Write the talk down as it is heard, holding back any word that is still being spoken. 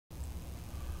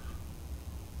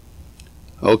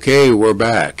Okay, we're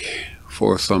back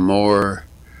for some more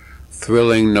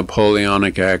thrilling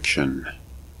Napoleonic action.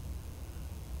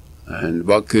 And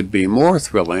what could be more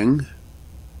thrilling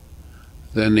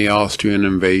than the Austrian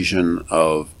invasion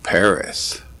of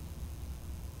Paris?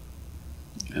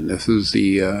 And this is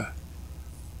the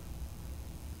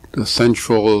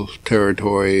central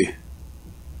territory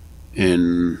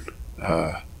in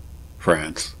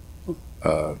France.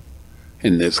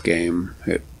 In this game,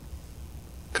 it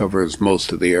covers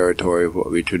most of the territory of what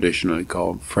we traditionally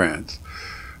call France.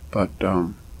 But,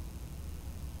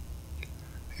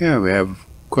 yeah, we have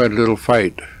quite a little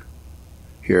fight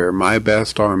here. My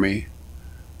best army,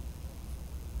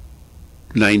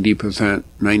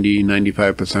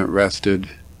 95% rested,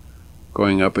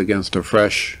 going up against a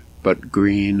fresh but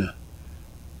green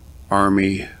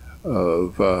army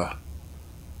of, a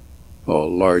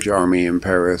large army in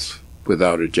Paris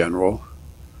without a general,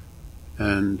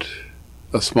 and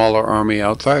a smaller army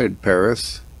outside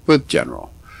Paris with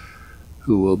general,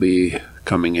 who will be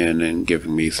coming in and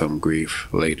giving me some grief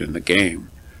late in the game.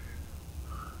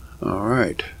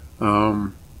 Alright,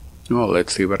 well,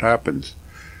 let's see what happens.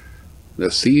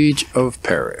 The Siege of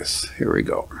Paris. Here we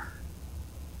go.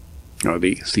 Now,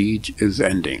 the siege is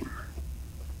ending.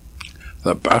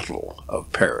 The Battle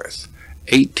of Paris,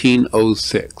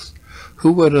 1806.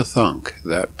 Who would have thunk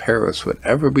that Paris would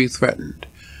ever be threatened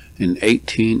in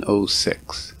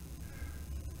 1806?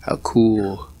 How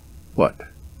cool. What?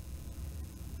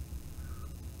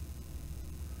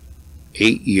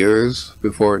 8 years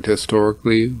before it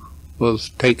historically was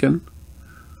taken?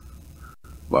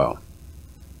 Well,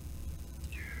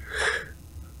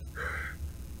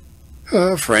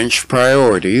 French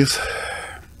priorities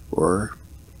were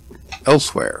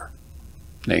elsewhere,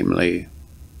 namely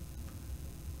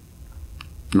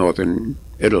northern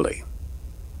Italy.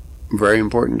 Very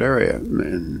important area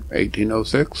in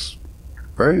 1806.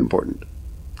 Very important.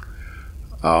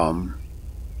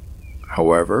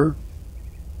 However,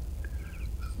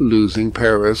 losing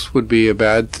Paris would be a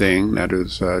bad thing. That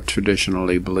is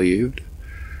traditionally believed.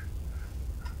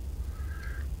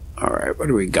 Alright, what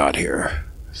do we got here?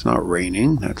 It's not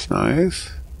raining. That's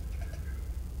nice.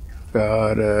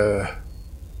 Got a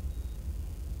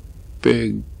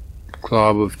big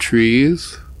clump of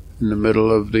trees in the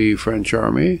middle of the French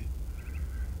army.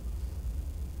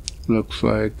 Looks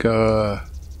like a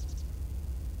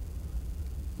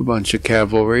bunch of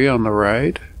cavalry on the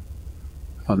right,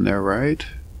 on their right,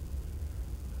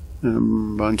 and a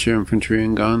bunch of infantry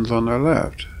and guns on their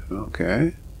left.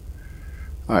 Okay.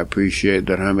 I appreciate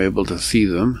that I'm able to see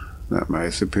them, that my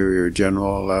superior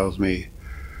general allows me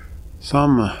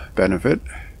some benefit.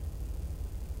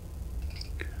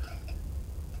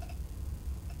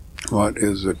 What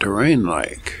is the terrain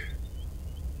like?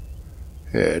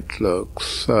 It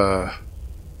looks like,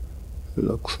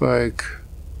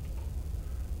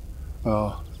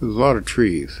 well, there's a lot of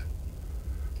trees,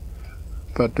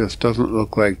 but this doesn't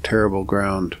look like terrible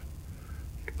ground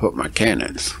to put my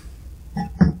cannons.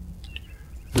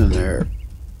 And they're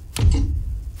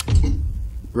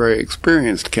very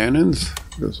experienced cannons.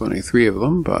 There's only 3 of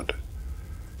them, but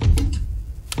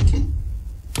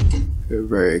they're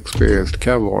very experienced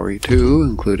cavalry too,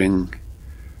 including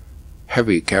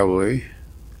heavy cavalry,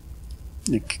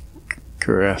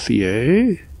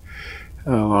 cuirassiers,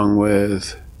 along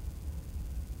with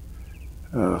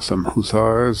some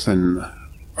hussars and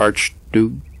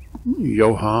Archduke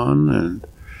Johann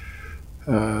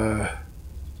and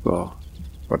well,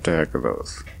 what the heck are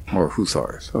those? More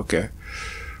hussars. Okay.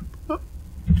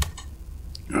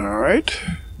 Alright.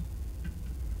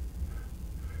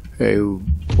 A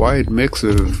wide mix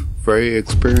of very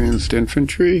experienced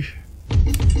infantry.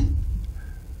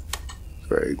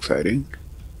 Very exciting.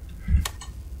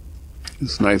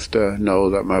 It's nice to know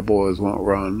that my boys won't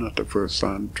run at the first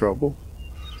sign of trouble.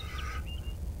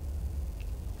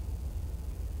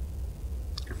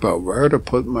 But where to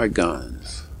put my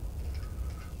guns?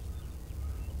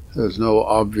 There's no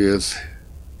obvious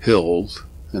hills,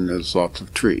 and there's lots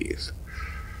of trees.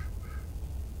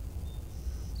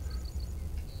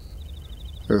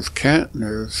 There's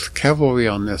cavalry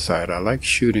on this side. I like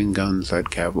shooting guns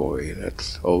at cavalry.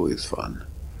 That's always fun.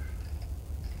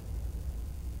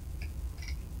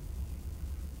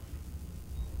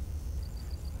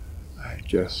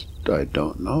 I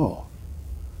don't know.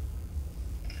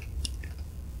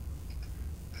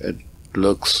 It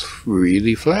looks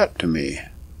really flat to me.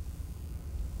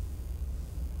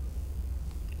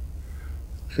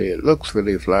 See, it looks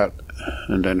really flat,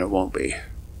 and then it won't be.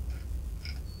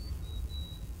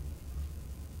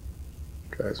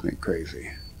 Drives me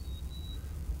crazy.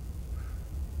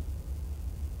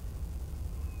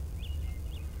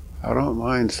 I don't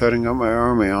mind setting up my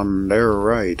army on their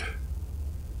right,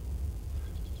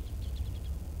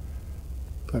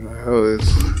 but I always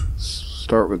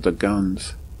start with the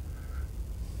guns.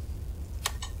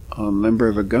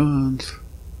 Unlimber the guns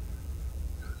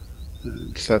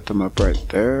and set them up right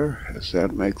there. Does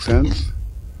that make sense?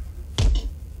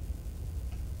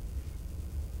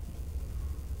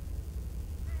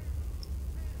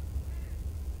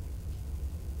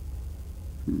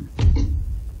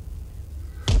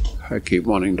 I keep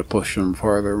wanting to push them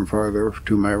farther and farther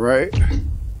to my right.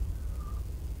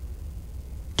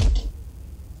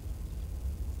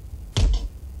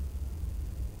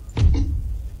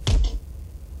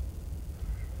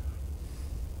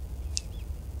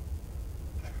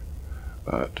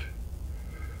 But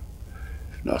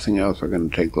if nothing else, we're going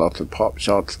to take lots of pop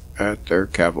shots at their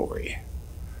cavalry.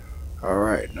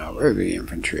 Alright, now where's the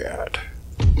infantry at?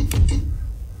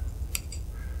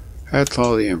 That's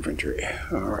all the infantry.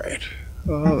 Alright.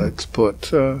 Well, let's put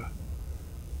 3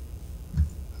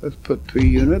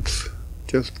 units.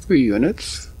 Just 3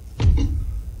 units.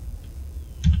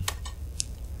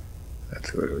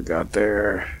 That's what we got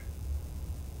there.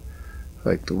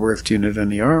 Like the worst unit in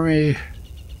the army.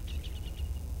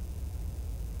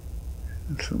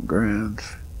 And some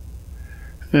grands.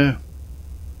 Yeah.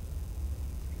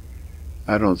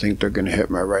 I don't think they're going to hit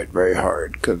my right very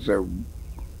hard because they're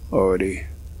already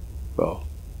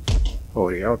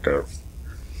out there.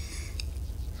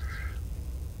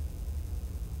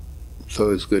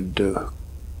 So it's good to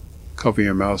cover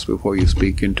your mouth before you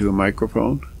speak into a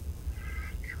microphone.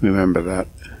 Remember that.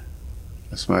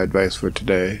 That's my advice for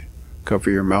today. Cover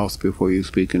your mouth before you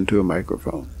speak into a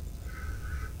microphone.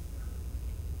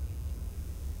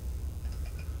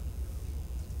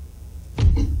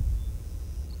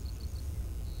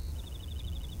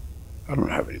 I don't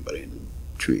have anybody in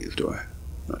trees, do I?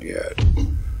 Not yet.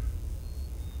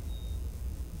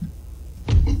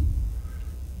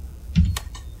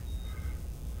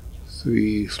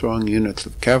 Three strong units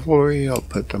of cavalry. I'll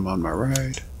put them on my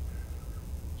right.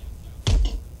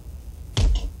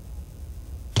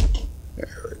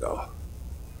 There we go.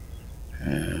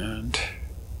 And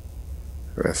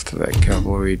the rest of that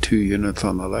cavalry, 2 units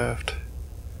on the left.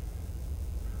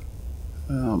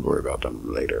 I'll worry about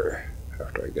them later,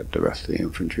 after I get the rest of the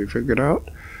infantry figured out.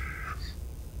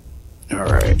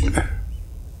 Alright.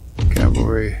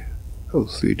 Cavalry,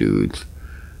 those 3 dudes.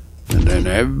 And then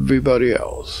everybody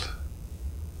else.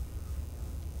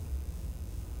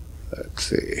 Let's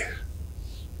see.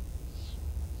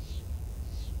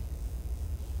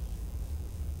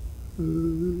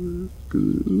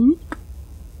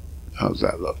 How's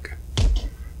that look?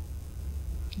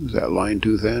 Is that line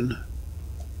too thin?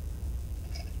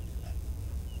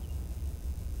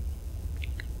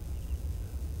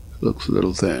 Looks a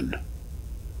little thin.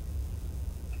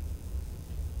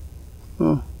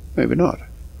 Oh, maybe not.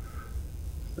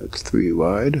 That's 3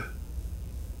 wide.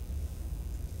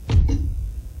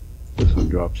 This one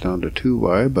drops down to 2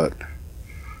 wide, but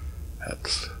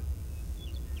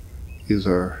these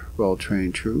are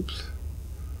well-trained troops.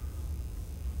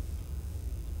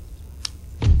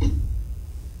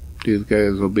 These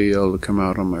guys will be able to come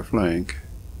out on my flank,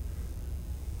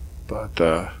 but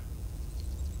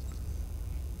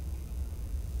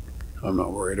I'm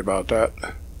not worried about that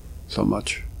so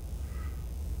much.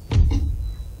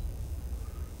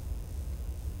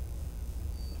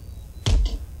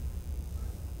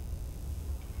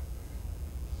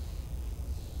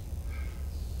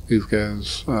 These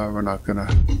guys, we're not gonna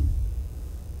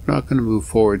move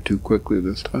forward too quickly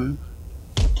this time.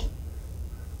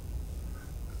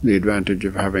 The advantage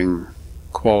of having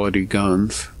quality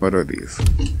guns. What are these?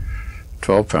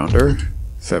 12-pounder,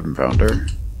 7-pounder.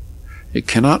 It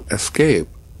cannot escape.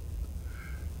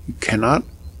 You cannot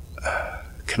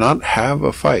have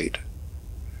a fight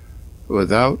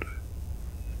without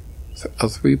a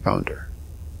 3-pounder.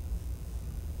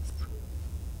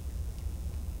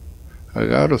 I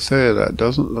gotta say, that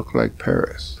doesn't look like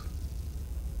Paris.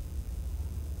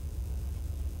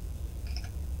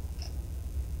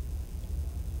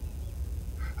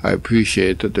 I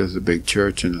appreciate that there's a big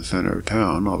church in the center of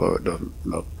town, although it doesn't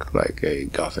look like a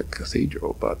Gothic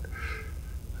cathedral, but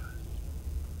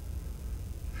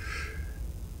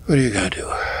what are you gonna do?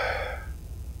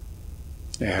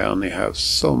 They only have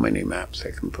so many maps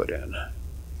they can put in.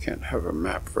 You can't have a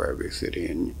map for every city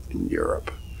in Europe.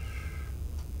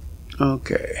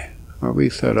 Okay, are we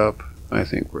set up? I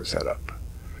think we're set up.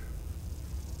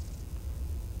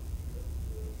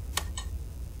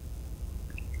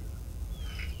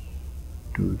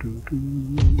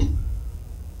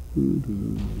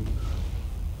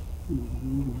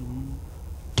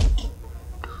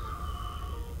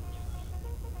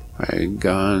 My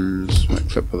guns,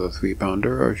 except for the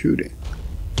 3-pounder, are shooting.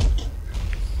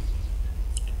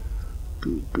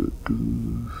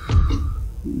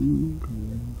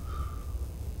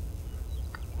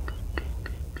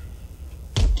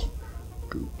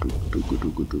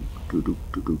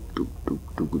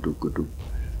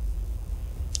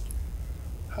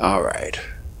 All right,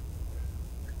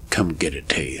 come get a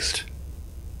taste.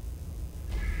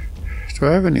 Do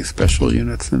I have any special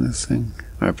units in this thing?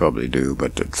 I probably do,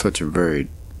 but it's such a varied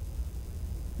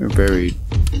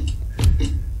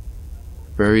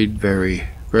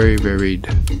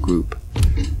group.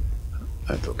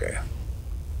 That's okay.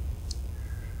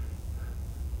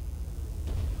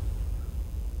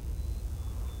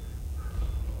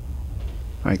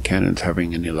 My cannon's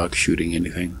having any luck shooting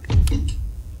anything.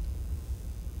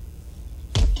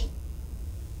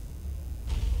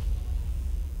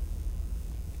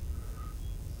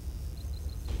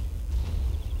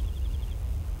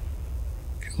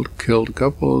 Killed a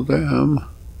couple of them.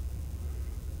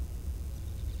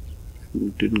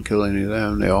 Didn't kill any of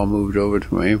them. They all moved over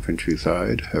to my infantry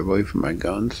side, away from my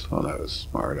guns. Well, that was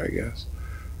smart, I guess.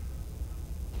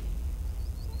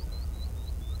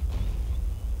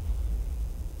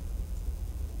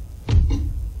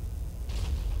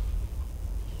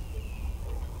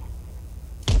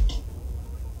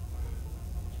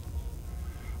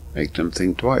 Make them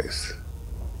think twice.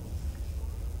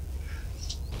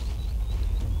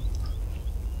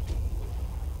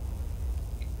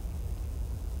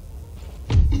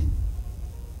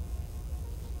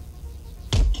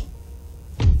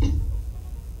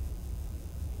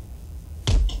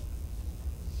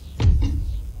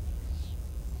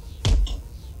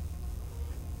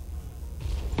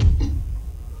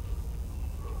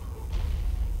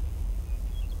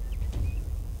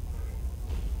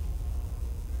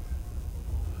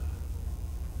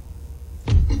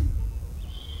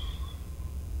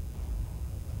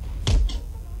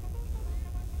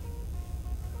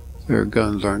 Their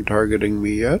guns aren't targeting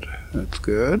me yet. That's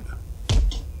good.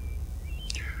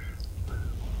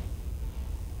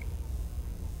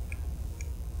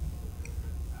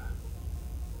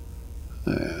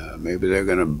 Maybe they're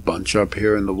going to bunch up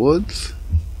here in the woods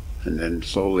and then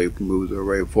slowly move their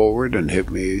way forward and hit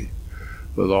me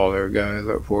with all their guys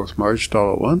that force marched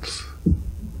all at once.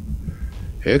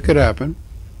 It could happen.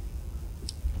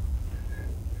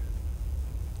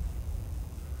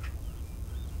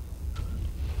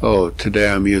 Oh, today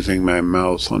I'm using my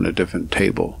mouse on a different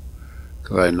table,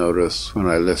 because I notice when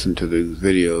I listen to these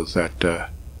videos that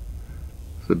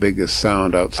the biggest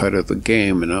sound outside of the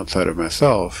game and outside of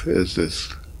myself is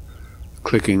this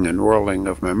clicking and whirling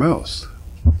of my mouse.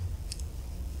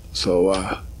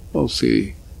 So we'll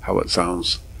see how it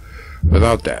sounds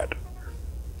without that,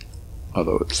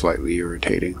 although it's slightly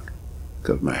irritating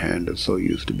because my hand is so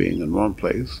used to being in one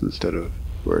place instead of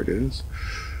where it is,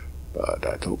 but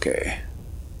that's okay.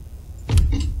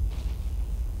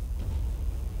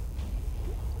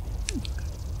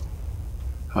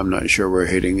 I'm not sure we're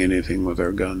hitting anything with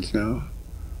our guns now,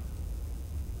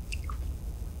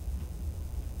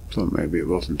 so maybe it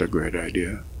wasn't a great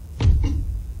idea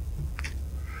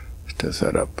to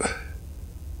set up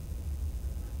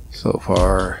so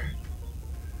far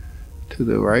to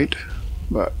the right,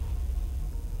 but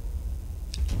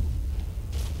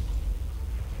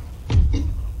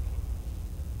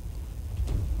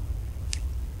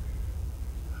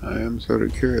I am sort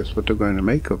of curious what they're going to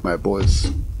make of my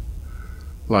boys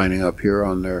lining up here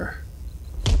on their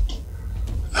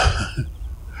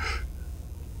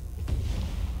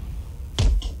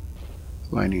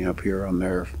lining up here on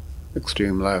their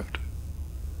extreme left.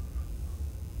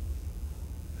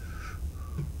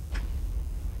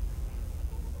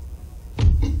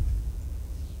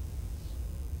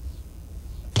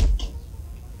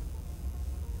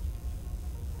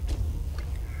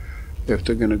 If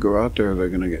they're going to go out there, they're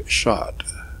going to get shot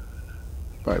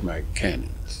by my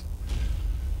cannons.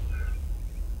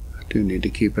 I do need to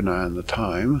keep an eye on the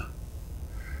time,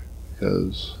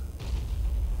 because,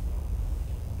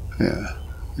 yeah,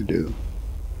 I do.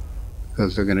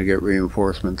 Because they're going to get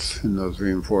reinforcements, and those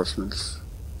reinforcements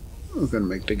are going to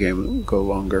make the game go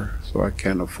longer, so I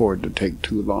can't afford to take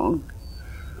too long.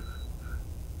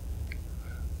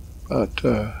 But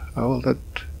I will let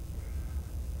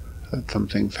some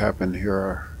things happen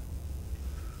here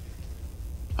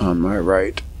on my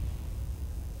right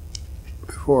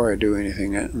before I do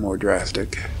anything more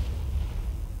drastic.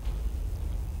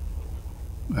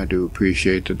 I do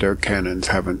appreciate that their cannons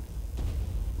haven't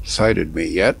sighted me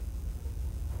yet.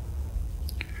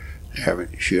 They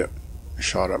haven't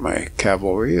shot at my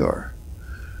cavalry or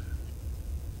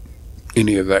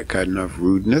any of that kind of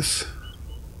rudeness,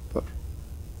 but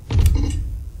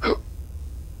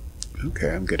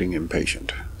Okay, I'm getting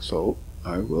impatient, so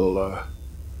I will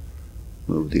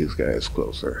move these guys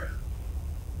closer.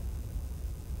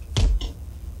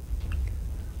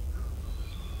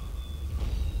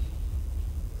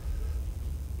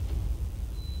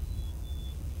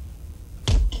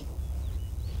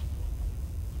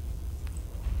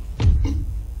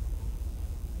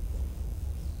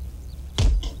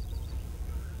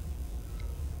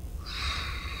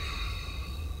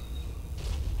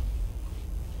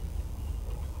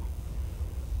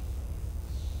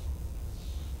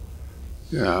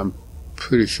 Yeah, I'm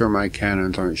pretty sure my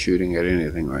cannons aren't shooting at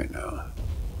anything right now.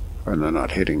 Or they're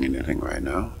not hitting anything right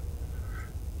now.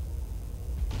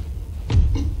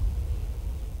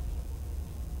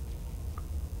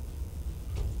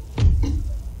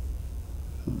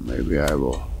 Maybe I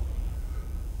will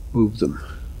move them.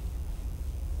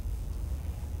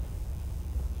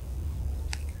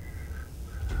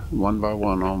 One by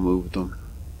one I'll move them.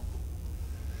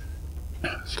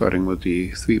 Starting with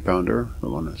the 3-pounder, the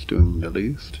one that's doing the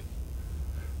least.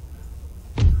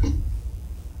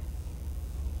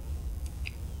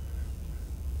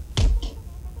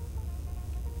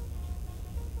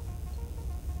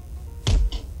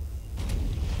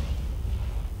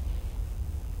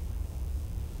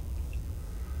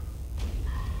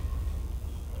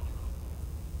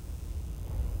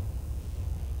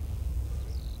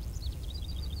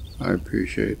 I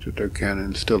appreciate that their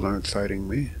cannons still aren't sighting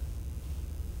me,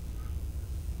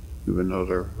 even though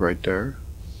they're right there,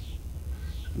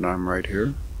 and I'm right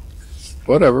here.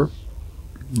 Whatever.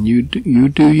 You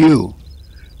do you.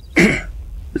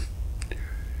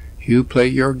 You play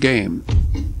your game.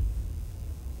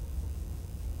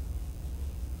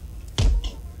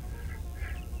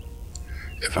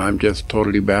 If I'm just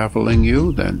totally baffling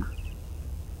you, then,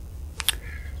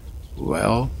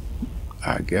 well,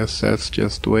 I guess that's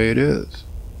just the way it is.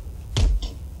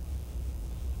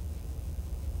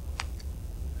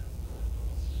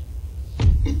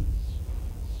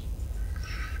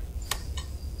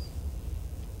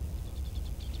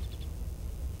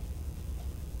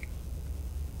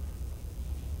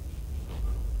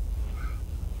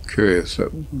 Curious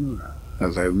that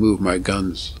as I move my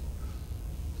guns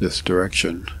this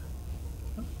direction,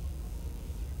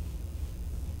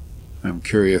 I'm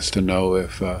curious to know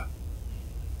if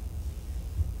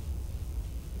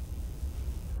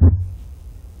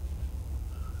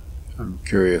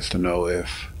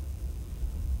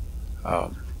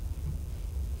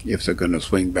if they're going to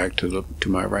swing back to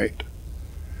my right,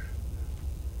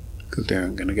 because they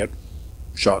aren't going to get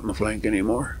shot in the flank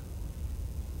anymore.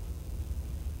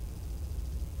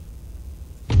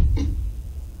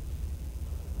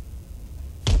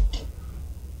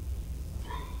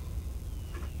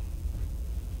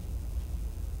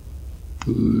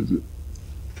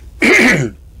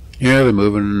 Yeah, they're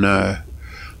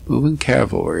moving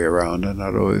cavalry around, and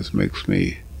that always makes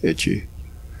me itchy.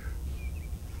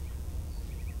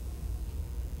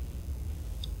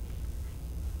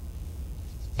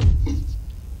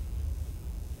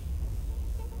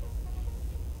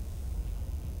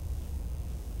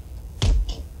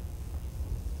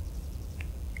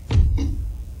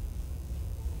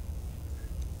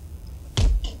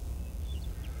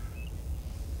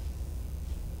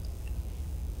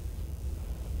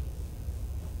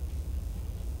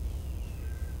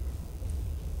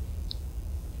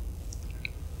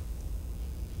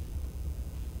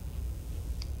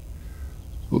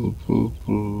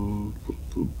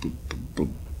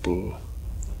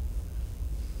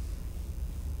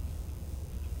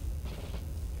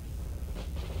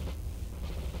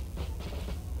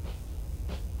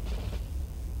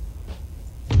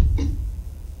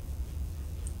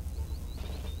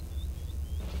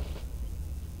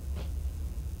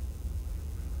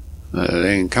 It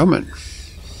ain't coming.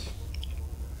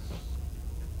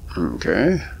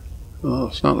 Okay. Well,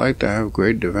 it's not like they have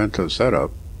great defensive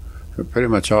setup. They're pretty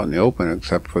much out in the open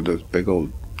except for those big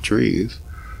old trees,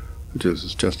 which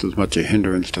is just as much a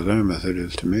hindrance to them as it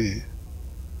is to me.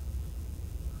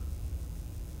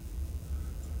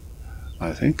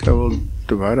 I think I will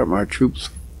divide up my troops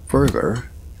further.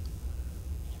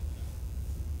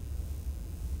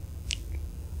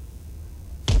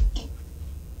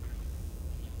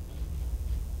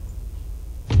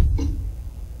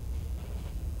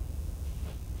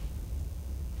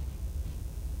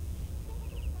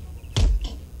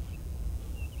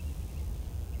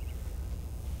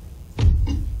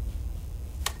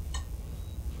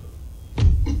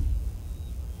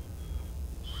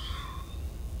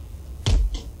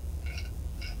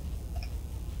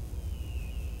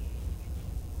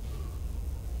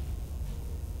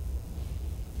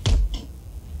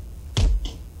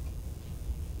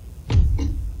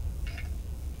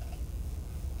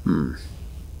 Well,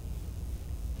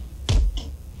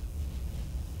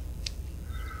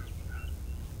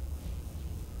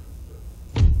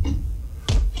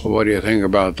 what do you think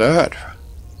about that,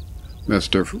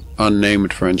 Mr.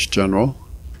 Unnamed French General?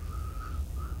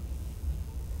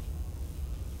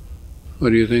 What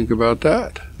do you think about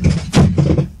that?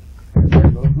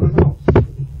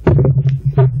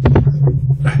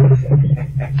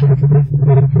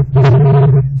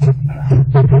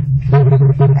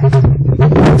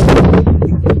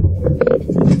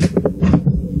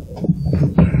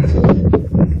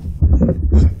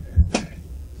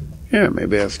 Yeah,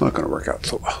 maybe that's not going to work out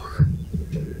so well.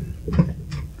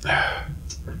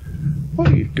 What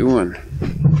are you doing?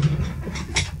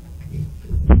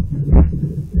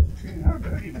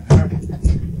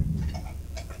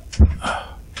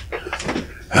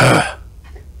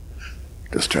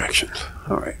 Distractions.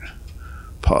 All right.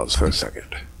 Pause for a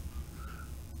second.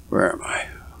 Where am I?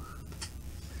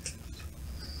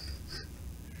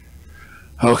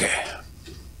 Okay.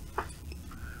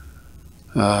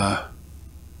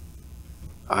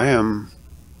 I am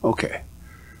okay.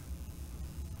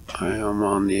 I am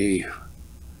on the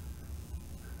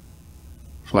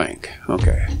flank.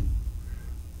 Okay.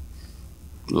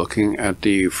 Looking at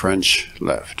the French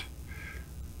left,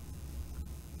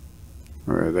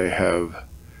 where they have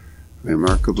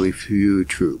remarkably few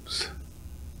troops.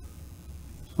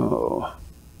 So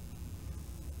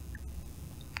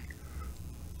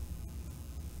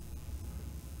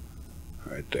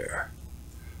right there.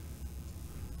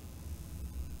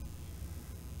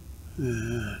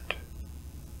 And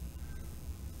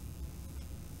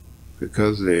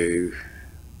because they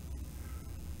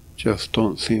just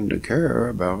don't seem to care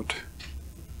about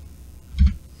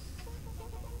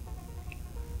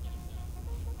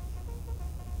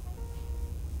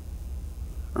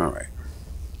alright.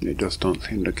 They just don't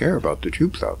seem to care about the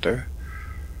troops out there.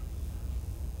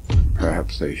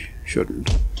 Perhaps they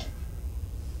shouldn't.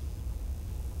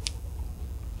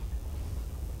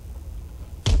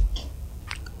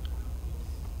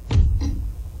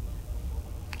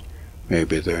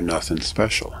 Maybe they're nothing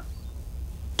special.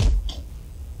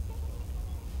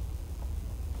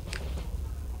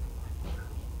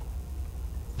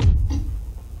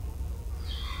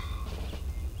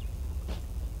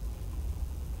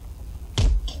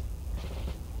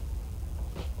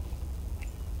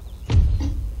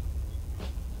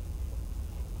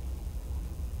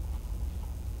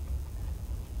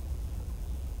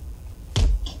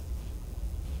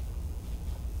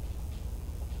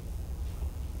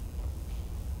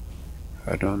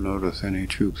 I don't notice any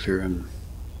troops here in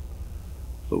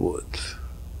the woods.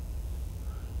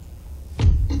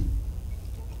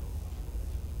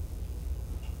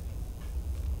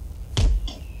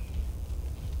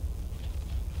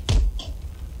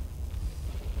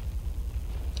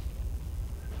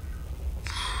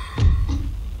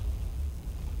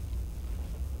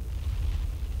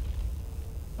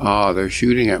 Ah, they're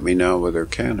shooting at me now with their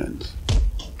cannons.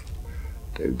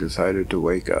 They've decided to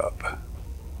wake up.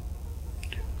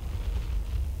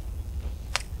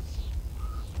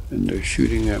 And they're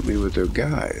shooting at me with their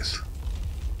guys.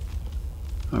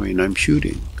 I mean, I'm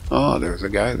shooting. Oh, there's a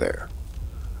guy there.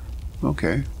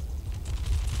 Okay.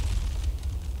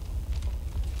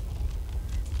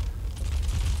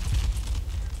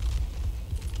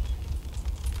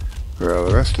 Where are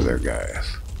the rest of their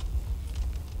guys?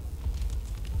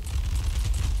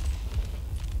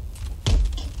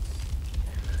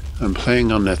 I'm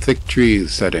playing on the thick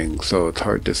trees setting, so it's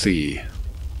hard to see.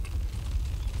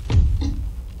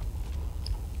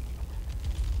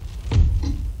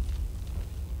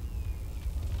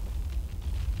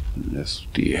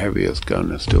 The heaviest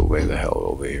gun is still way the hell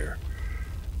over here.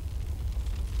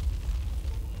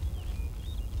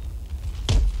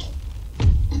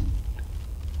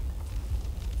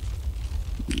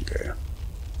 Okay.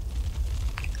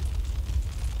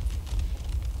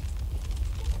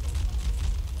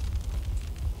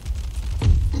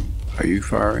 Are you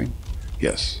firing?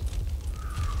 Yes.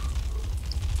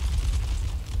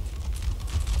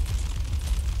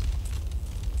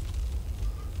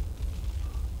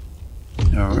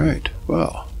 Alright,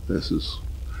 well, this is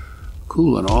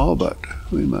cool and all, but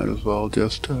we might as well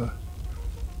just go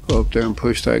up there and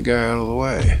push that guy out of the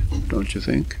way, don't you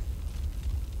think?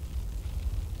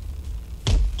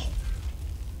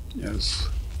 As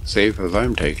safe as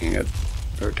I'm taking it,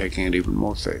 they're taking it even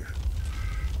more safe.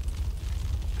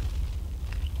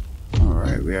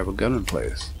 Alright, we have a gun in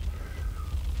place.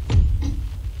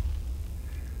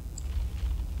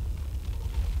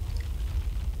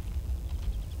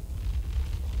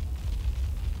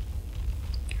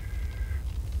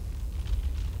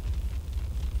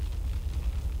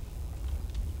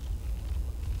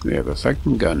 We have a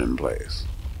second gun in place.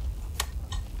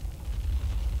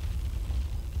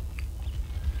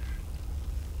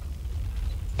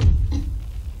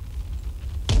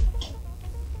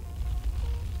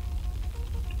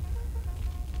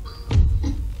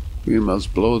 We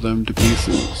must blow them to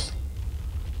pieces.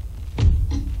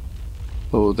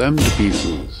 Blow them to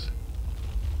pieces.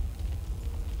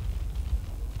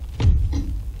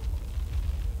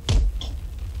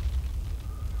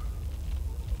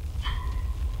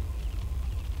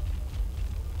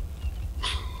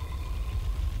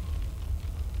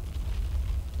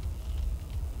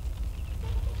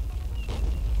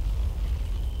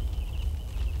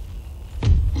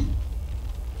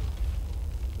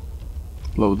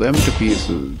 Blow them to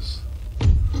pieces.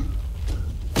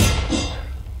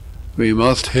 We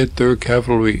must hit their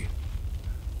cavalry,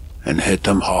 and hit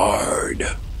them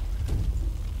hard.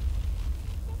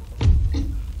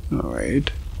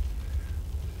 Alright.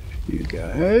 You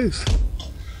guys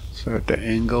start to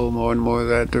angle more and more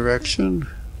that direction.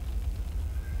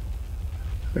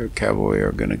 Their cavalry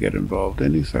are going to get involved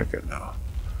any second now.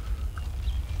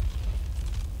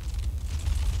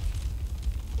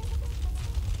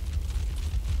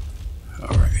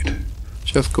 Alright.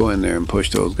 Just go in there and push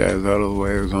those guys out of the way.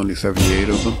 There's only 78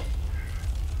 of them.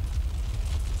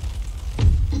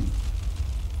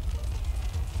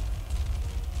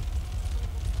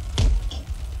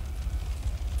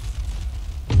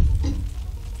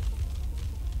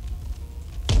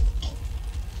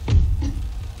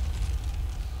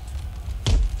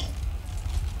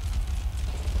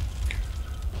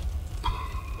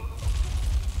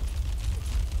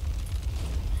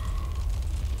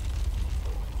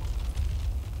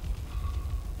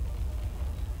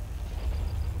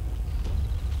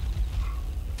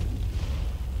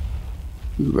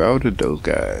 We routed those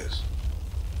guys.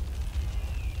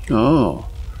 Oh.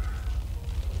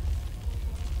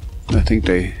 I think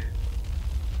they're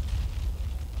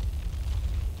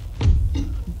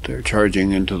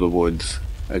charging into the woods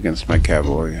against my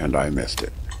cavalry, and I missed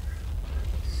it.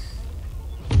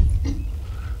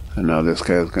 And now this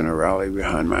guy's gonna rally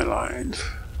behind my lines.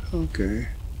 Okay.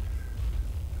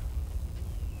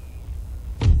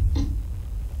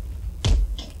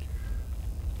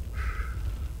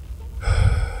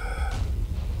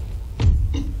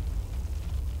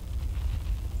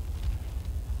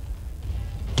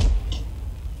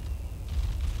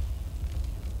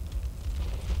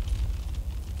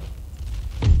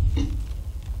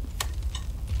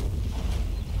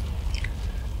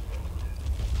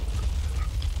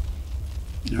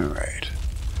 Alright.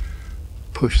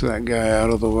 Push that guy out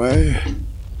of the way.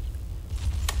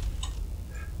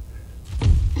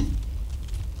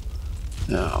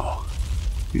 Now,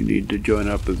 you need to join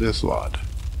up with this lot.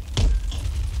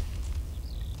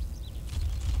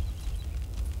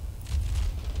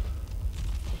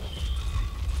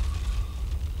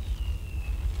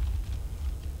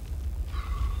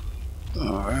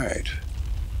 Alright.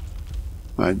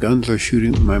 My guns are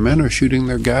shooting, my men are shooting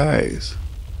their guys.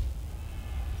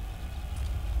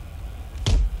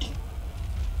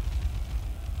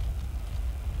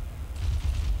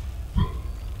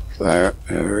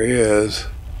 There he is.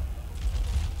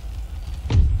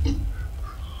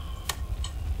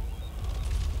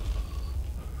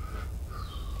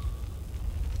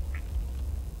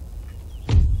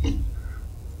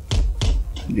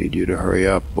 I need you to hurry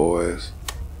up, boys.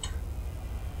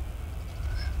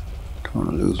 Don't want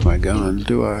to lose my guns,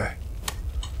 do I?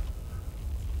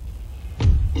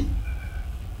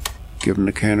 Give them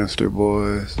the canister,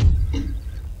 boys.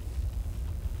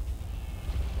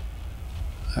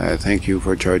 I thank you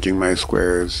for charging my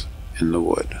squares in the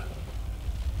wood.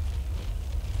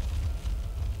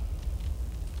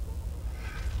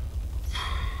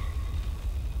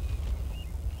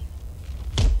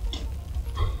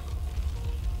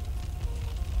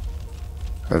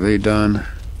 Are they done?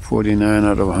 49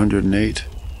 out of 108?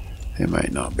 They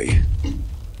might not be.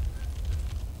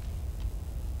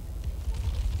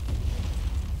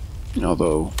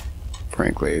 Although,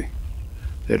 frankly,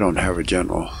 they don't have a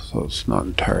general, so it's not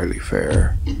entirely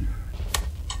fair.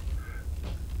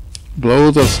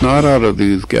 Blow the snot out of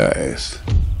these guys.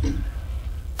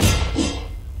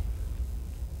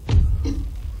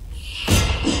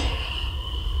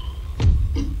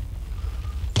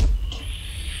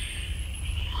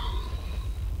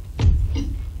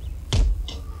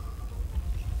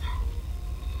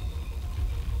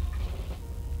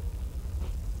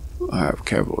 I have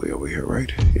cavalry over here,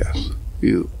 right? Yes.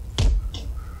 You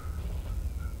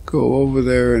go over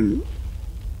there and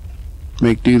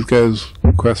make these guys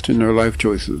question their life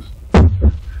choices.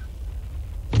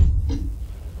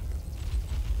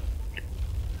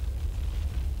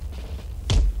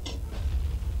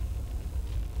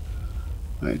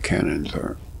 My cannons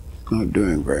are not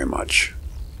doing very much.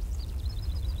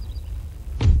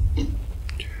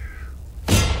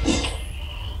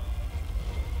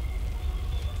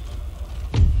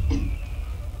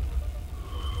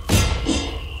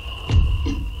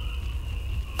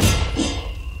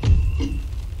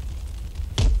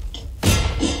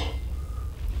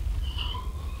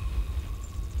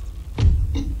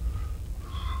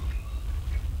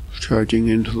 Charging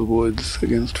into the woods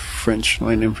against French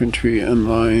line infantry and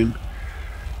line.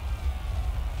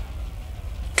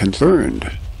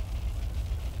 Concerned.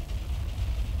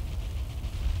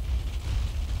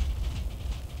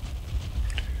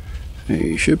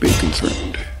 He should be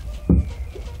concerned.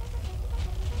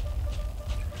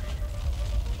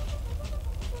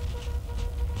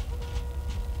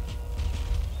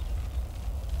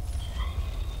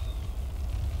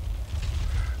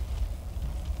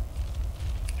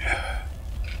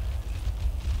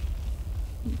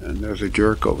 And there's a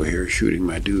jerk over here shooting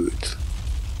my dudes.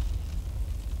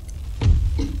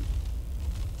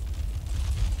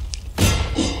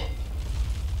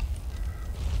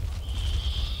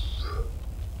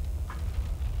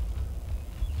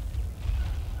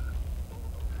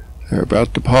 They're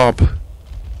about to pop.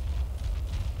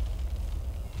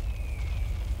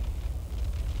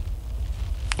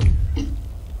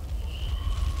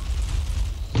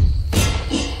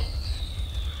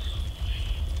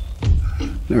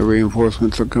 Their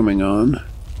reinforcements are coming on.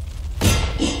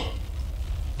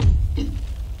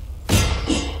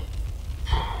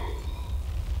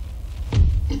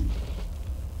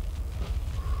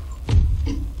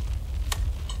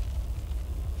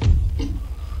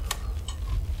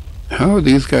 How are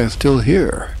these guys still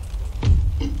here?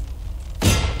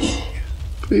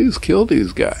 Please kill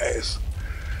these guys.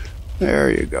 There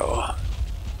you go.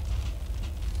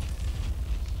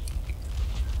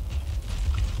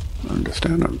 I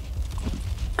understand I'm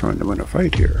trying to win a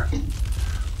fight here.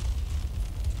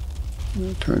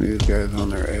 I'll turn these guys on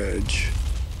their edge.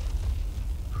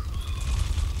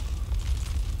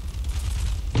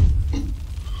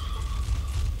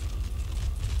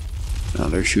 Now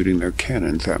they're shooting their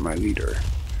cannons at my leader.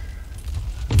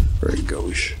 Very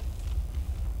gauche.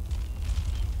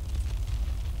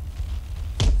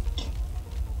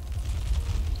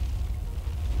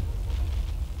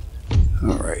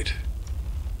 Alright.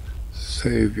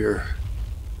 Savior.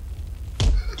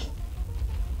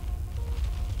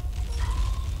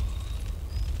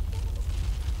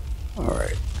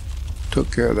 Alright.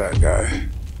 Took care of that guy.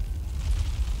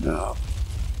 Now,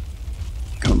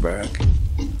 come back.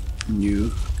 You.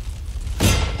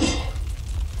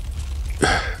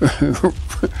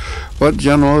 What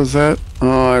general is that?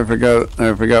 Oh, I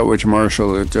forgot which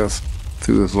marshal that just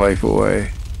threw his life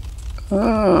away.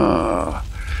 Ah.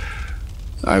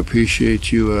 I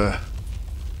appreciate you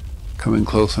coming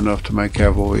close enough to my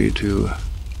cavalry to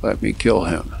let me kill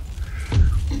him.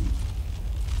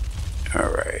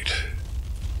 Alright.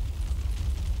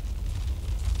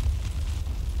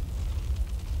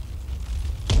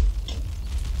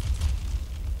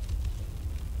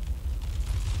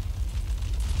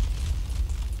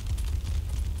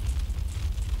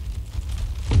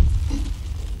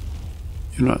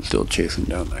 You're not still chasing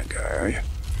down that guy, are you?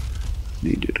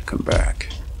 Need you to come back.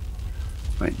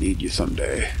 Might need you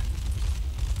someday.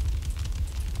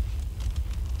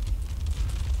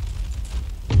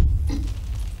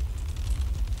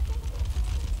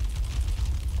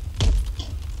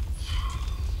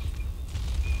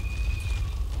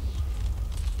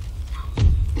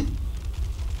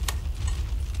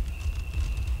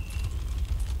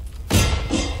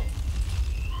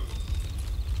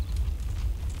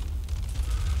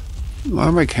 Why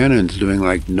are my cannons doing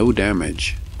like no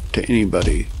damage to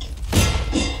anybody?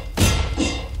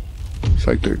 It's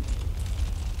like they're...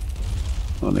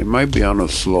 Well, they might be on a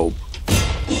slope.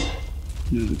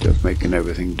 It's just making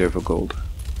everything difficult.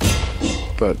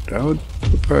 But that would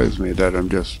surprise me that I'm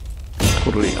just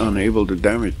totally unable to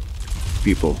damage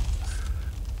people.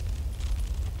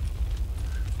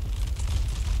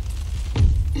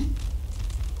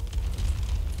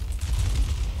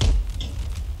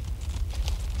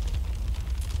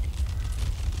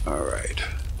 Alright.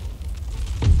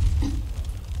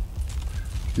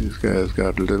 These guys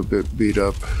got a little bit beat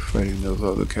up fighting those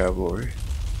other cavalry.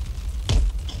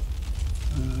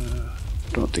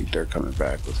 Don't think they're coming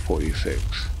back with 46.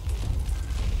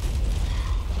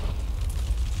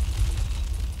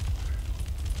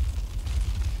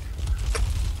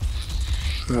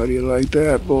 So how do you like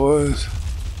that, boys?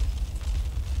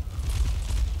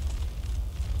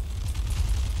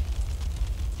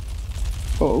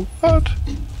 Oh, what?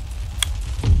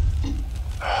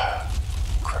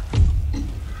 Crap.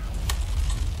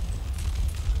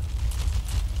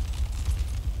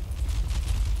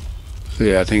 So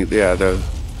yeah, I think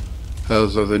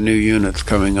those are the new units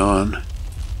coming on.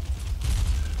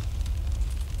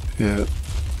 Yeah,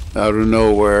 out of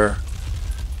nowhere,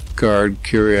 guard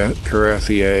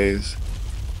cuirassiers,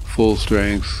 full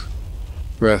strength,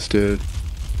 rested.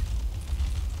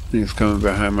 And he's coming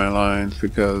behind my lines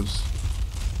because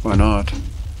why not?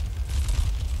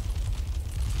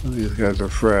 Well, these guys are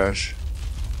fresh.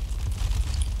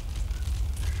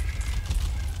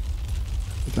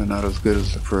 But they're not as good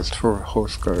as the first 4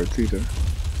 horse guards either.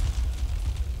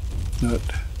 But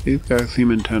these guys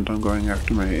seem intent on going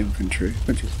after my infantry,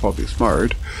 which is probably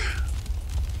smart.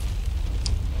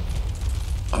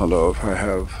 Although if I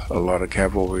have a lot of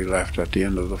cavalry left at the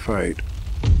end of the fight,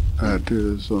 that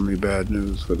is only bad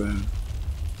news for them.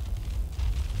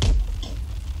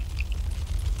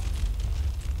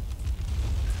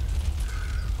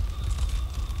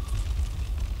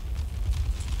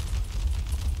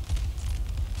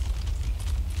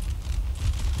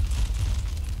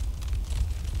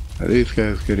 Are these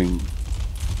guys getting...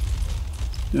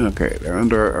 Okay, they're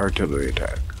under artillery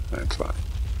attack. That's fine.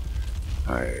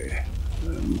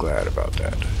 I'm glad about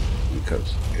that,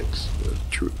 because it's the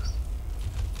truth.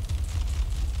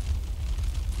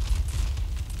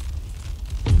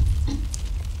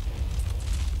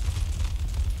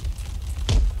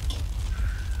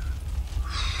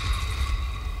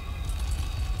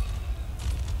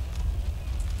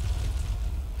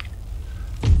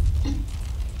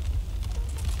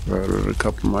 Routed a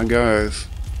couple of my guys.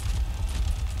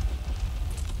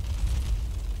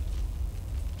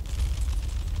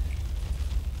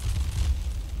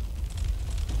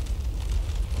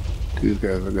 These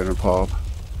guys are gonna pop.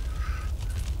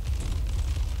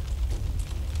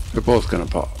 They're both gonna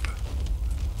pop,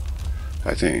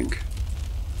 I think.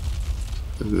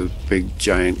 There's a big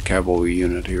giant cavalry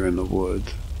unit here in the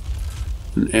woods.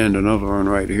 And another one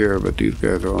right here, but these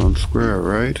guys are on square,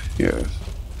 right? Yes.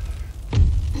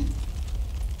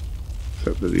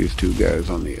 Except for these 2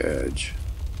 guys on the edge.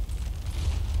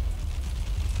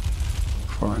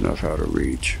 Far enough out of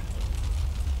reach.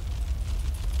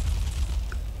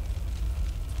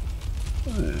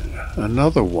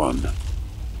 Another one.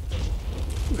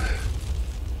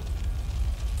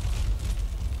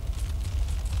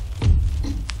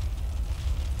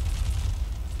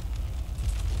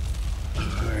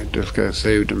 Alright, this guy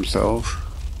saved himself.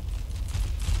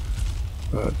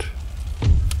 But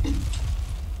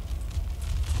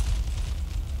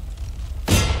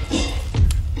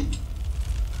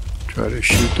try to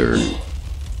shoot their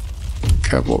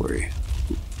cavalry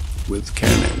with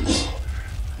cannons.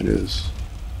 It is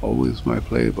always my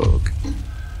playbook.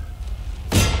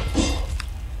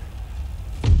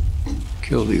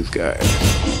 Kill these guys.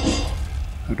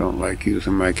 I don't like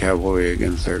using my cavalry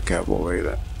against their cavalry.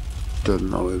 That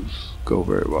doesn't always go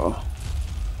very well.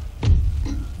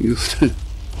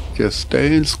 Just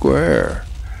stay in square.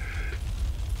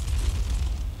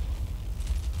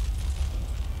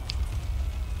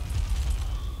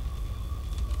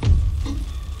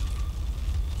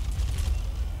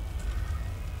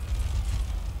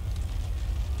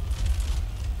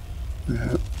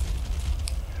 Yeah.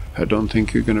 I don't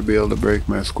think you're going to be able to break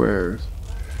my squares.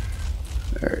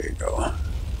 There you go.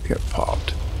 Get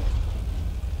popped.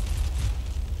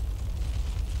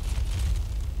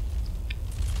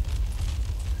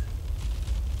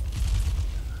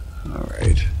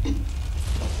 Alright.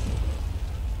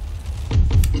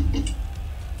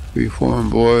 Reform,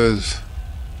 boys.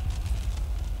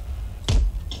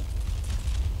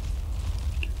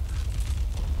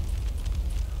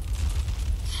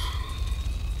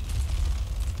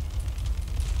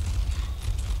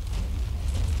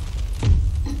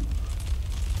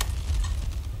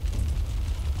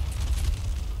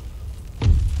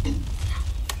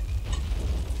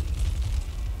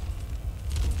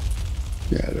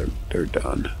 Yeah, they're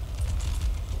done.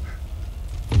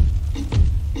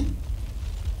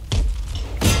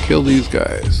 Kill these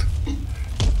guys.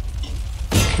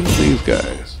 Kill these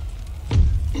guys.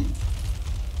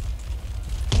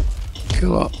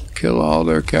 Kill all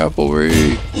their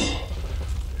cavalry.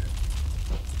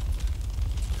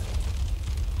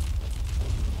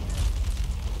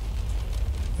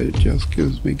 It just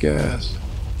gives me gas.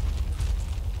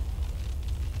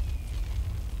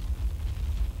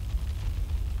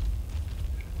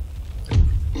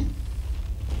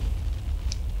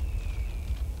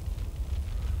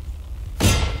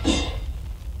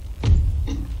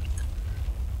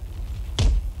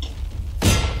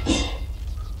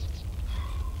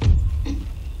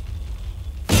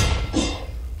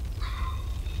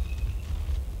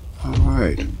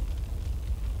 Alright.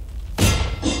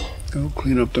 Go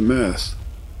clean up the mess.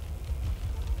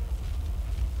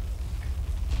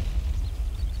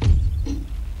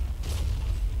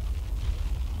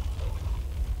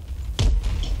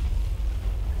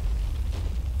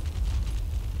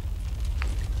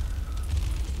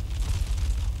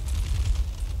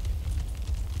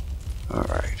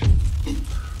 Alright.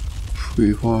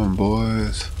 Free form,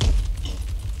 boys.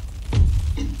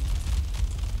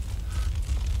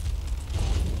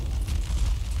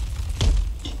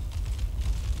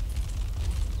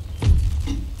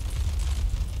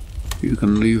 You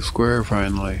can leave square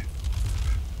finally.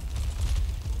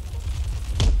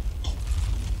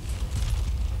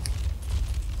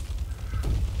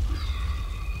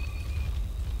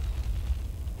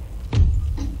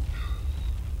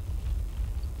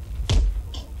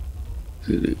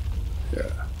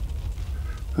 Yeah.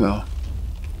 Well,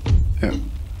 yeah.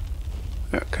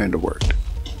 That kind of worked.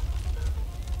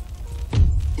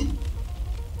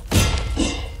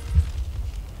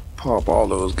 Pop all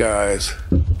those guys.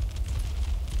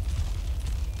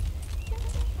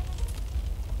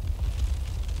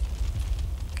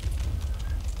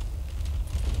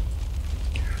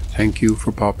 Thank you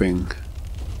for popping.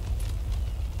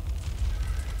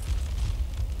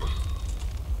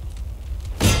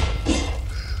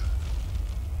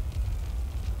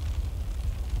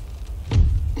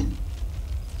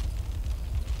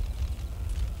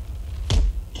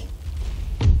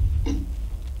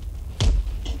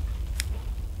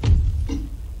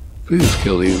 Please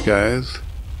kill these guys.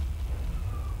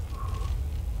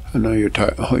 I know you're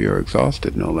tired. Oh, you're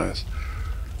exhausted, no less.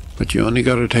 But you only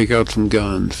got to take out some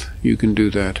guns. You can do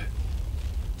that.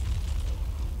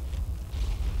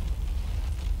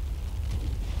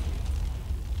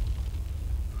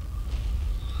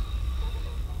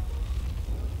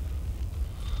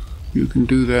 You can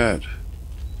do that.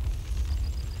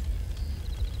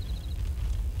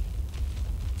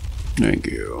 Thank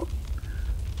you.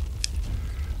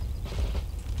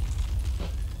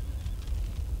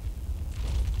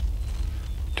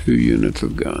 Two units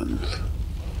of guns.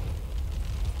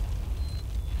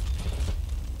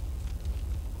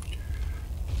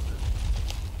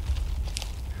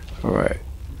 Alright,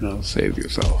 now save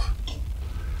yourself.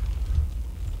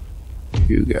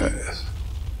 You guys.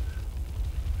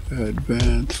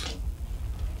 Advance.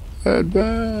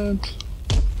 Advance.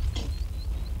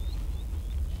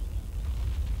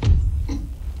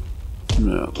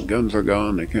 Now the guns are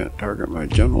gone, they can't target my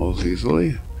generals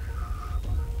easily.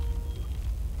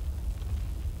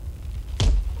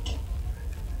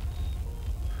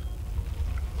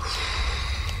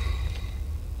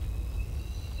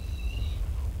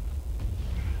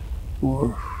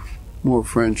 More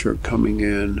French are coming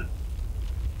in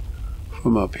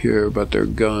from up here, but they're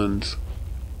guns.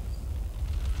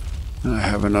 I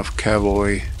have enough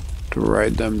cavalry to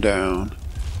ride them down.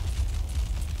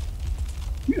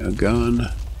 A gun,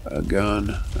 a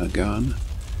gun, a gun.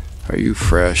 Are you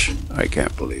fresh? I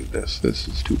can't believe this. This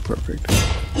is too perfect.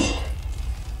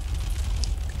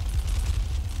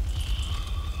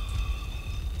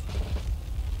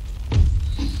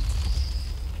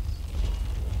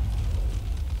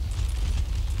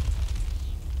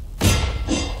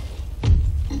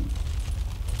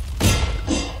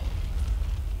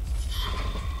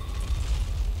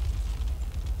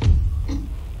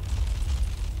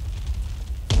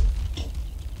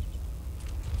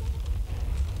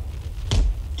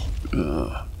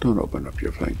 Don't open up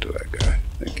your flank to that guy.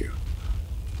 Thank you.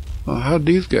 Well, how'd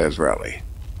these guys rally?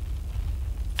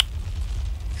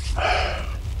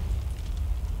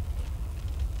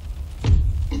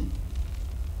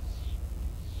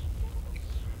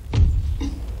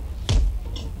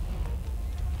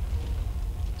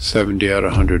 $70 out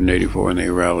of 184, and they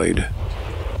rallied.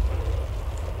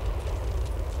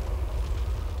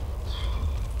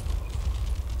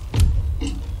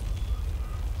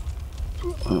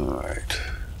 Alright.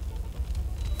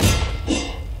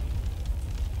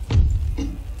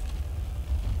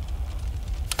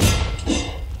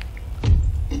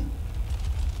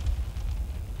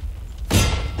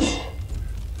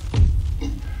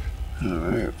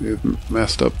 Alright, we've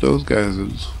messed up those guys.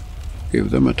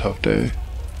 Gave them a tough day.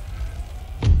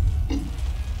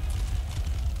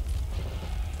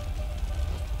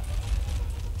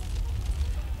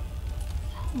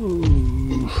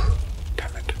 Ooh,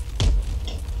 damn it.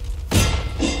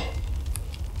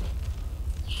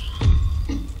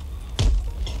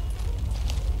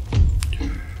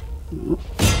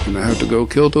 Gonna have to go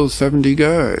kill those 70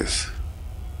 guys.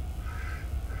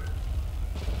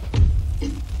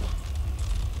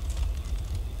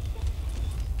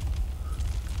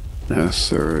 Yes,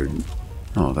 sir.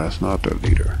 No, that's not their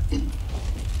leader.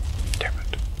 Damn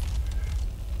it.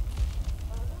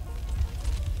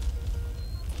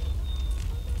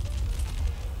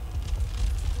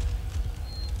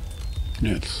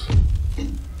 Yes.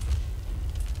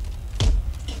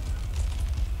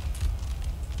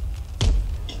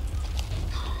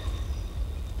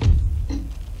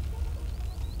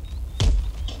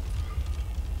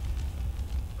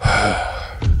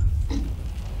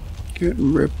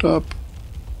 Getting ripped up.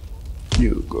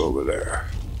 You go over there.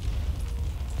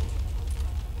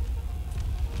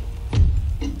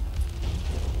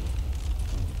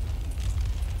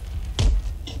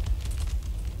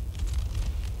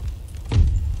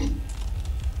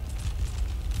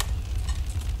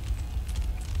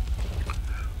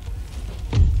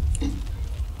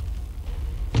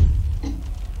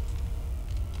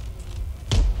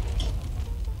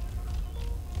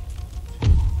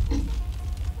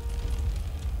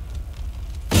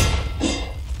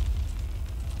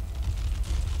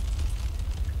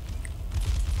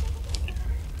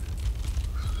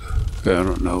 I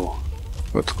don't know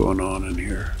what's going on in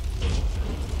here.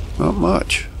 Not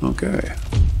much. Okay.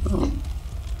 Oh.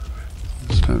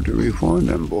 It's time to reform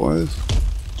them, boys.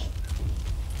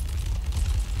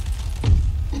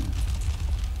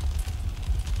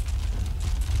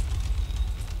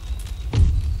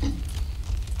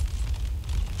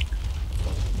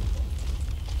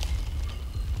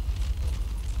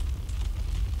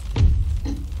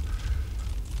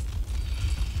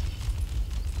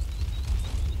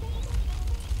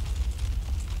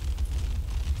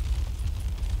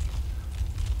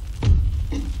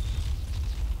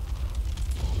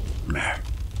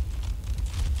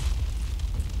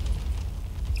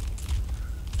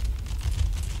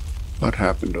 What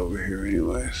happened over here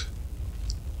anyways?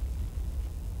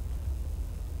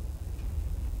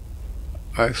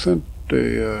 I sent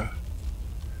a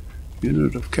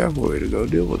unit of cavalry to go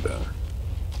deal with them.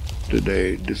 Did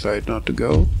they decide not to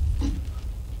go?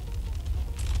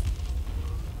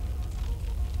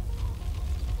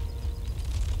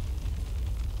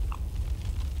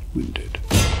 Winded.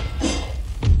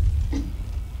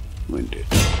 Winded.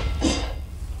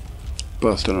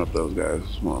 Busting up those guys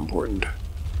is more important.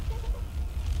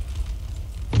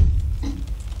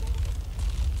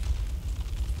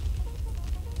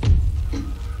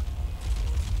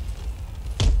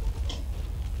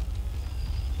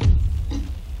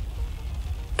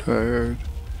 Tired,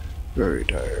 very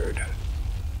tired.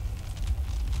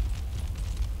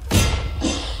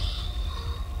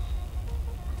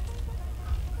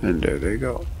 And there they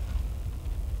go.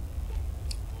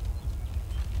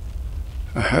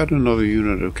 I had another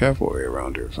unit of cavalry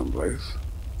around here someplace.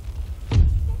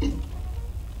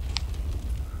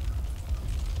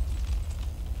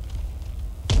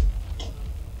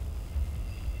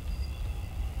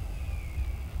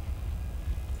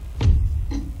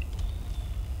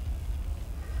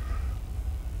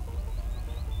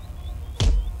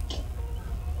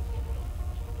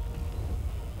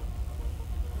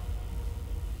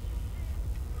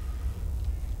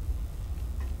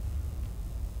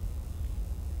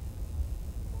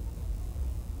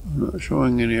 Not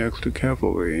showing any extra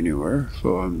cavalry anywhere,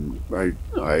 so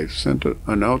I sent a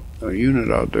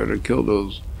unit out there to kill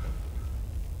those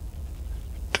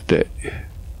today.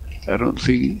 I don't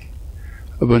see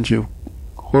a bunch of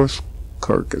horse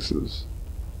carcasses.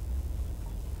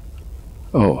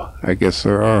 Oh, I guess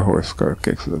there are horse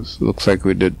carcasses. Looks like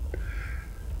we did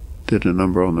a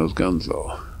number on those guns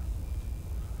though.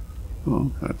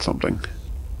 Oh, that's something.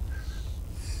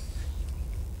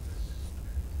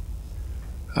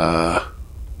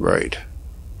 Right.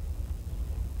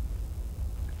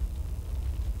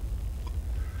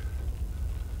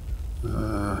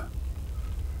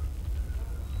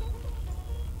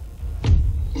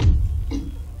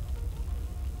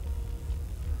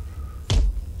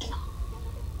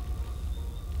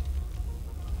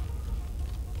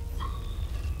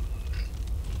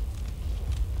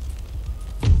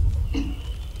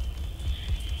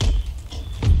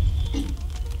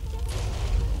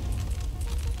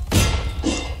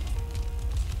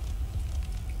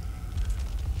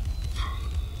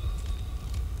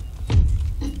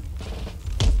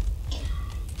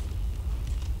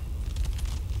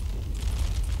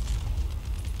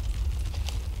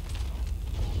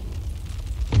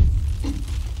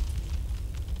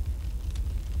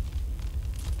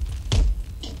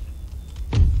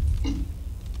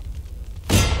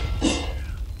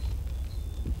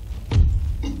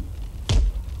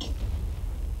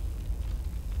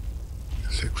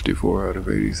 .64 out of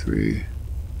 83.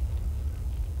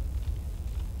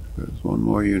 There's one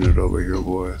more unit over here,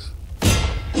 boys.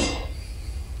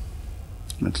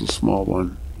 That's a small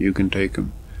one. You can take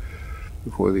him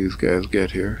before these guys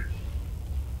get here.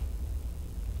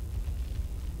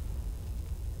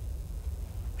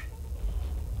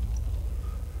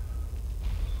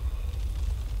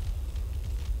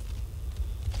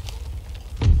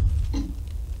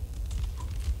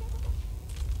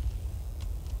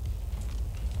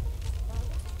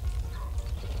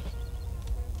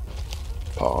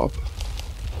 Pop.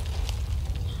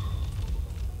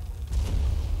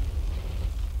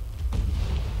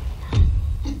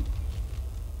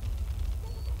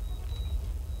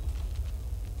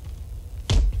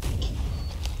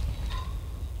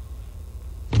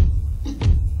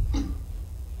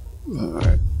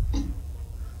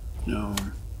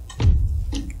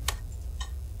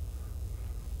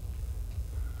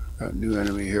 Got a new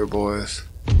enemy here, boys.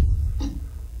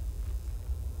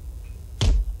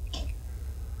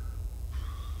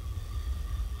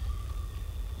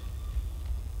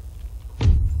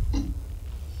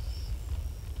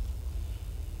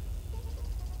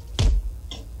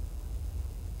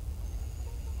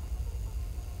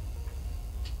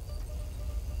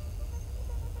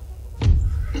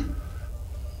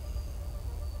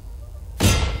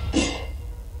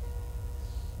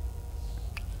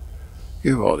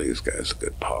 Give all these guys a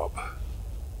good pop.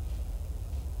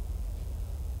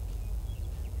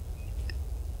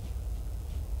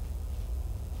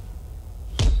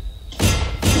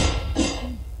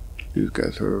 These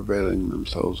guys are availing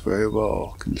themselves very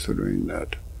well, considering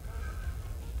that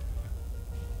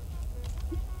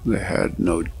they had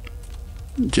no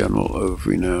general of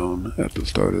renown at the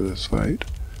start of this fight.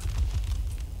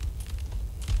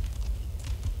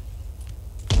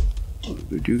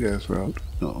 Did you guys rout?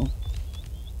 No.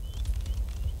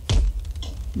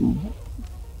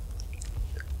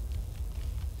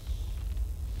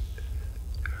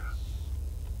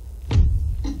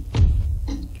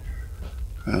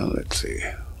 Well, let's see.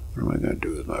 What am I going to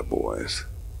do with my boys?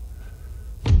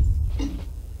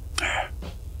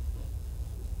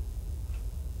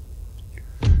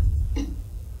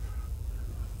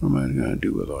 What am I going to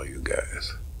do with all you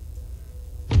guys?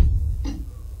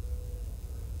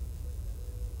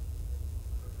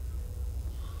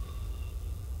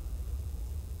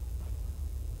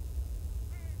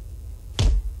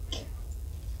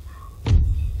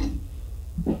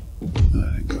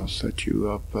 I think I'll set you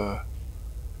up out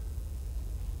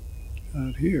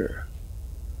here.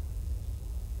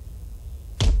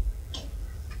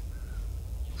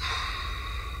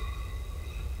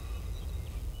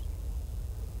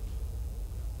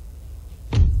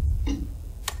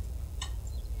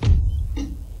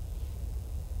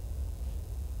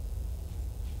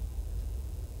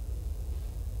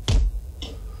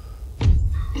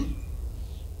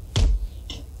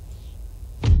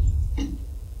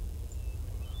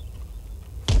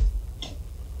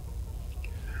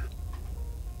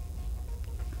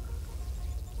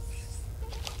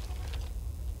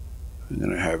 I'm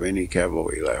going to have any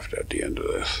cavalry left at the end of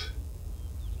this.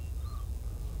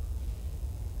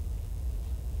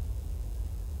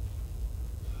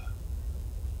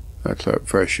 That's that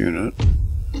fresh unit.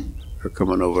 They're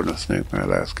coming over to snake my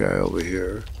last guy over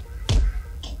here.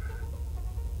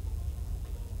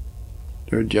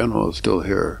 Their general is still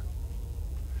here,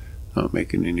 not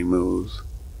making any moves.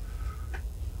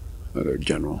 Their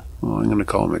general. Well, I'm going to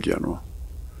call him a general.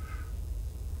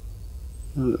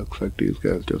 It looks like these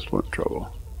guys just want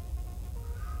trouble.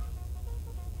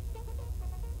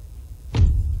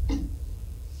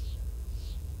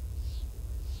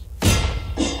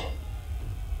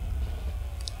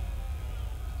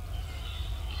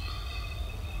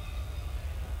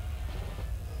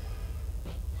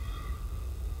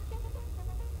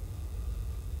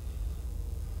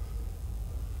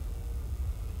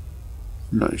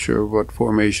 I'm not sure what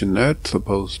formation that's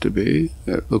supposed to be.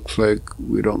 It looks like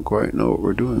we don't quite know what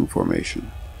we're doing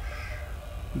formation.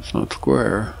 It's not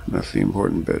square. That's the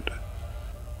important bit.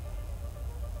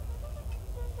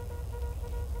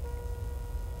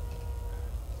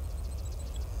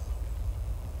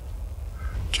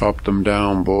 Chop them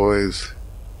down, boys.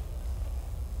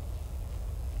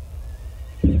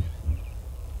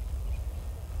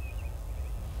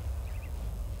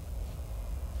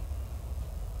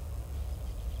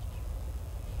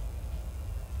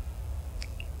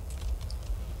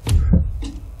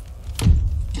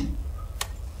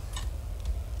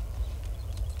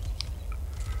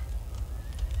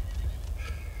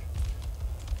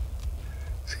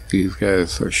 These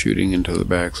guys are shooting into the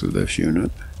backs of this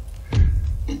unit,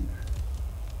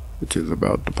 which is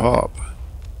about to pop.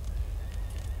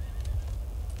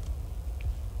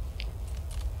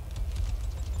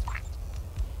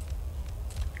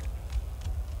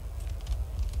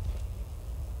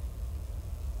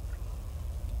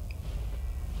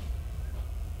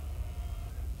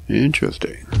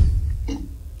 Interesting.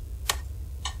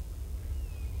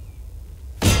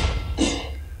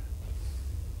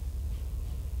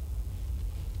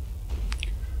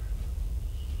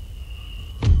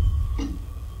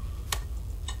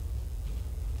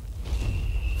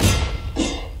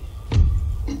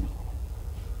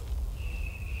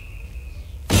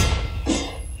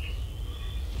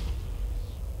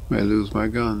 I lose my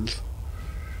guns.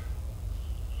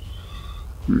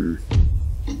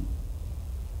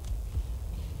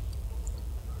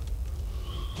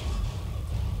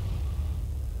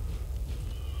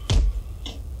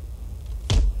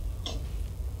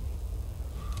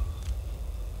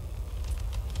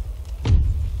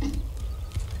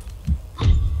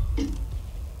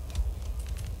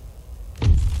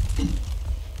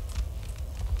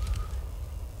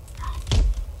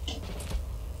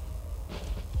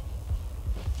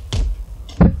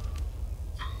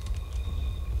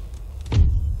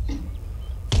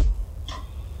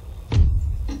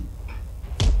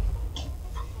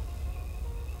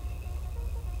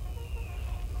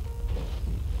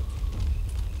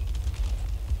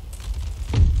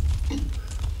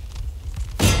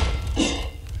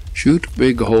 Shoot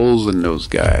big holes in those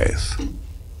guys.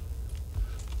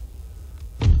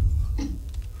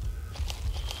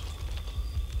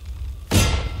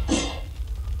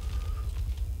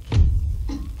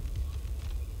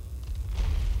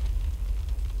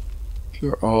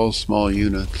 They're all small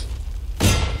units.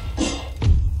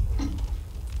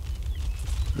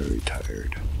 Very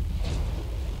tired.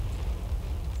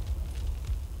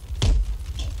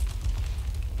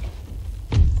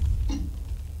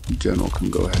 The general can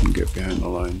go ahead and get behind the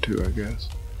line too, I guess.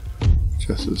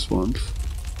 Just this once.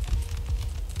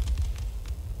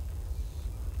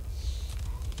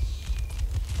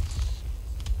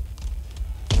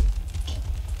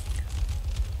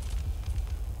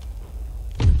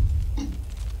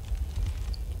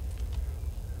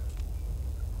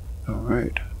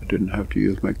 Alright, I didn't have to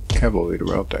use my cavalry to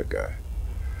rout that guy.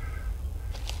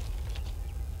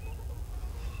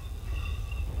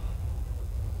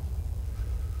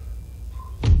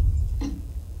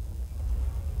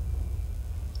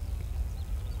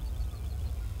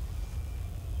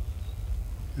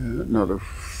 Another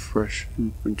fresh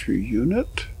infantry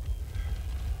unit.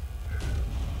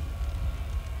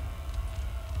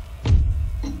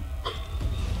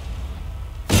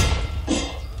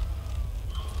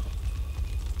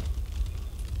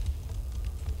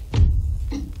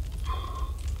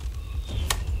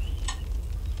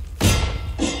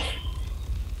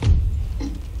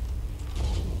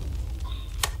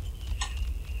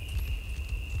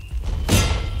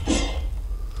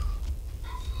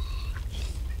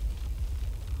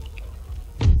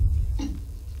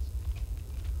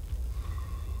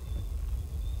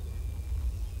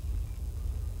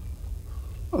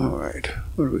 Alright,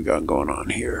 what do we got going on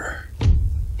here?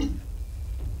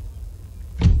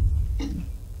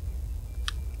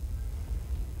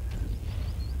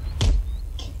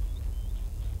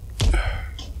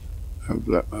 I've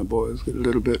let my boys get a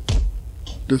little bit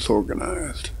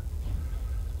disorganized.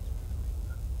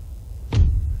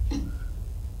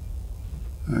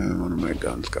 And one of my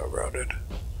guns got routed.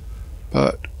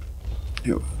 But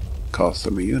it cost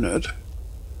them a unit.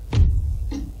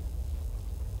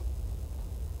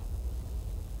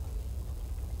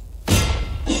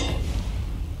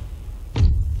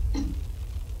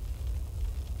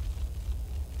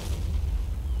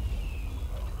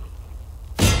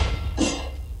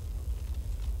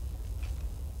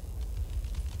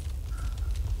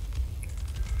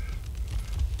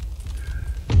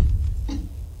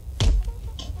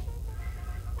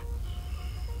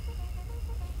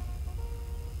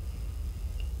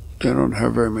 They don't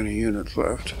have very many units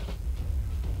left,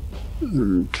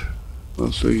 and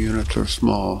most of the units are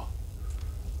small.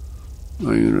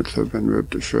 My units have been ripped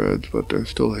to shreds, but they're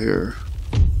still here.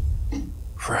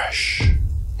 Fresh.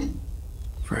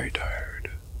 Very tired.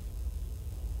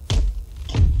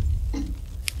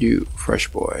 You, fresh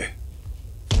boy.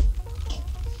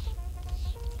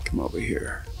 Come over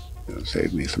here. It'll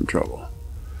save me some trouble.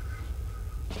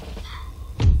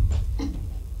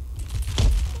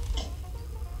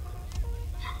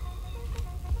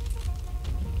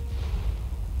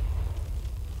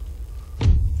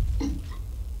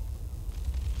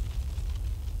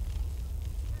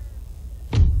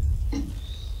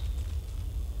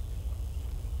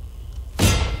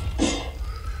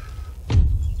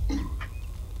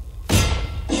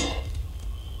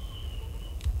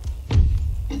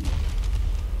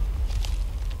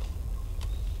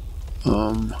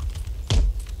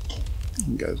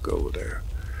 You guys go over there.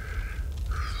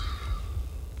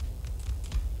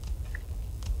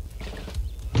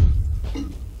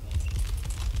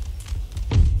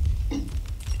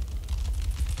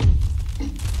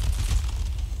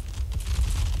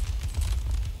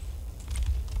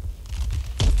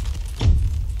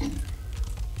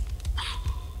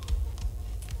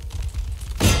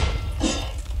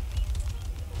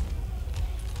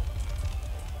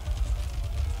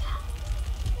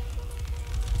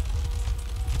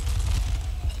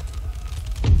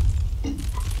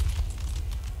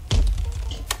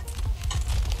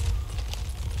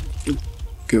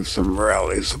 Give some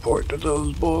rally support to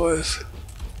those boys.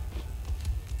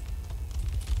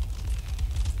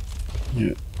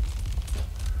 Yeah.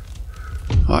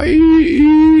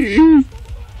 Aye.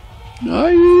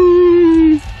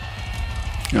 Aye.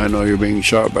 I know you're being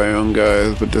shot by young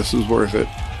guys, but this is worth it.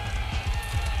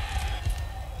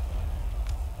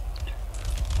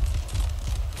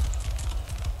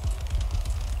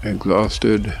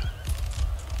 Exhausted,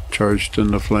 charged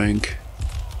in the flank,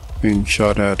 being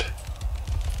shot at.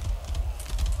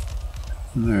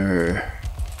 They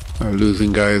are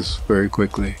losing guys very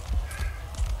quickly.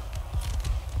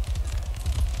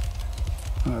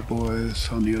 My boys,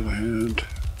 on the other hand,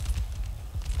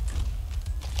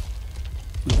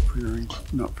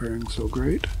 not faring so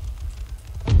great.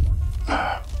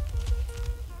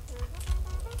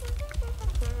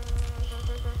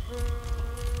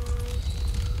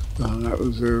 That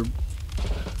was their...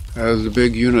 That was the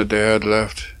big unit they had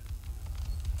left.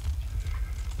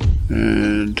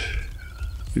 And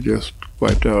we just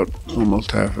wiped out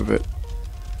almost half of it.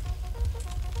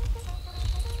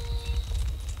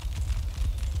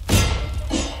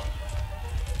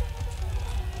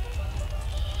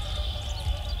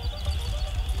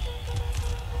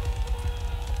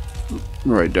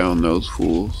 Right down those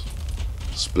fools.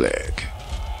 Splick.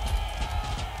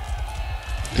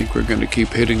 I think we're going to keep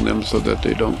hitting them so that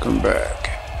they don't come back.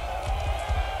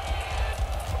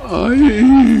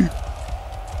 Aye!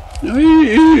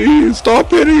 Aye!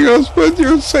 Stop hitting us with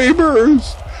your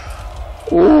sabers!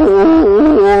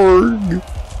 Org!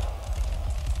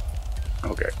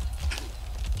 Okay.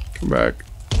 Come back.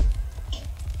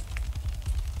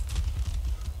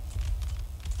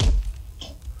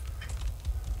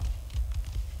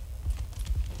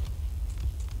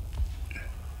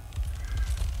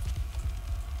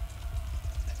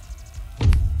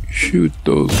 Shoot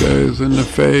those guys in the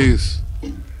face.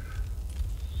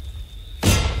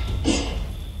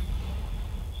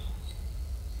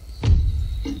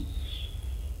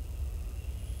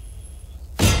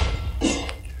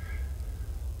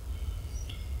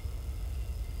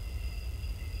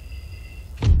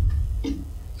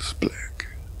 Splick.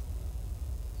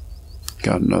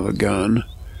 Got another gun.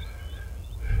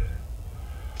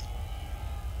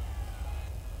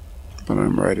 But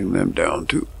I'm writing them down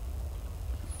too.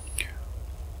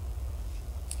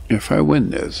 If I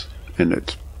win this, and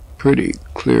it's pretty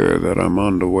clear that I'm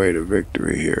on the way to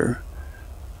victory here,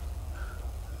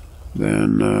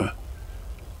 then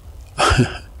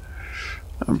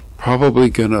I'm probably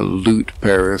gonna loot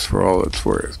Paris for all it's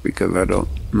worth, because I don't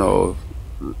know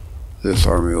if this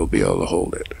army will be able to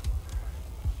hold it.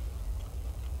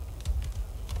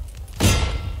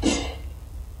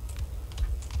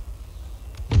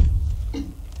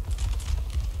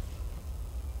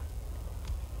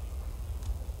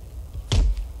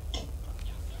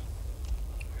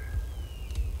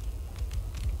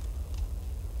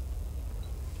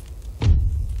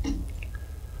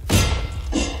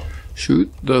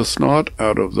 Shoot the snot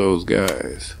out of those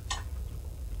guys.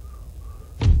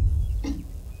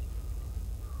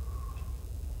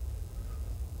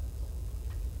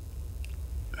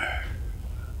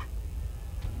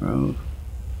 Well,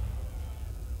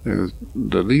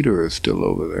 the leader is still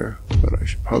over there, but I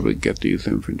should probably get these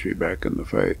infantry back in the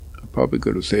fight. I probably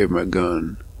could have saved my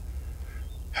gun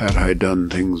had I done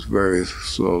things very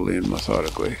slowly and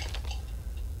methodically.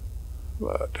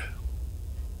 But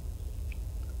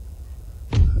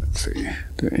let's see.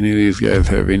 Do any of these guys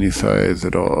have any size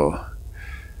at all?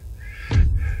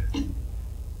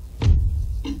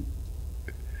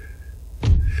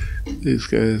 These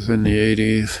guys in the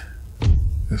 80s.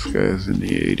 This guy's in the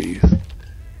 80s.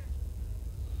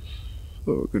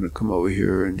 So we're gonna come over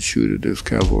here and shoot at this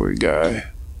cavalry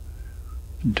guy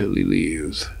until he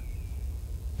leaves.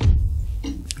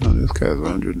 Oh, this guy's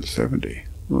 170.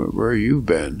 Where you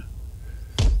been?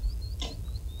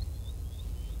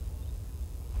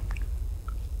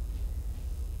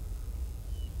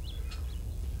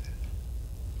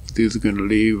 These are going to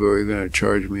leave, or he's going to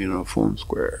charge me in a foam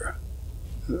square.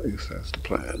 At least that's the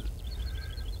plan.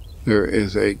 There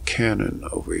is a cannon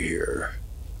over here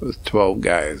with 12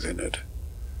 guys in it.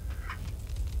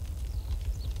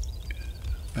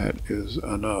 That is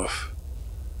enough.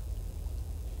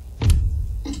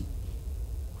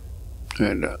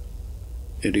 And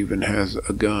it even has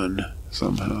a gun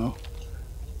somehow.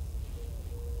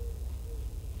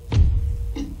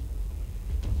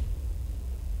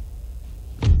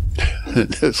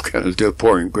 This guy is just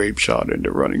pouring grape shot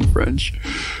into running French.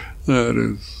 That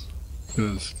is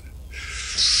just...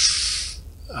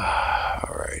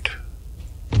 Alright.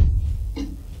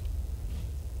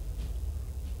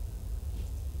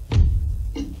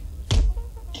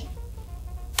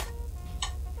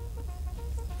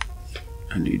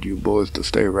 I need you boys to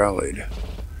stay rallied.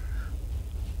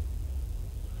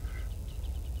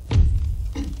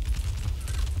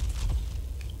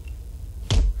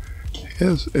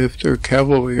 Yes, if their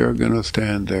cavalry are going to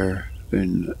stand there,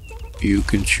 then you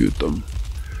can shoot them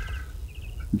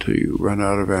until you run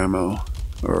out of ammo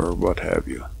or what have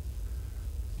you.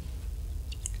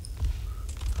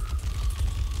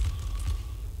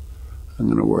 I'm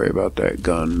going to worry about that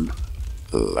gun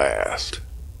last.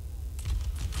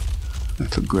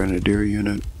 That's a grenadier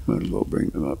unit. Might as well bring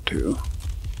them up too.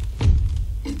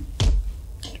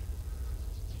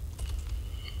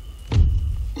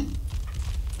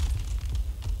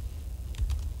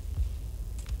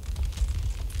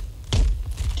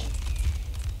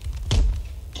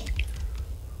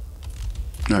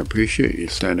 I appreciate you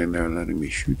standing there and letting me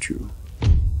shoot you.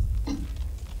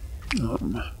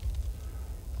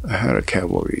 I had a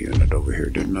cavalry unit over here,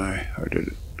 didn't I? Or did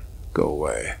it go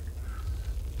away?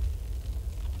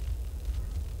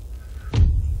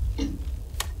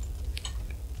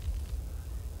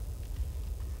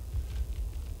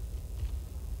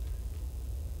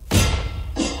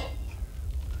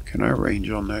 Can I range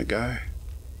on that guy?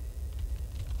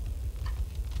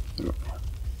 I don't know.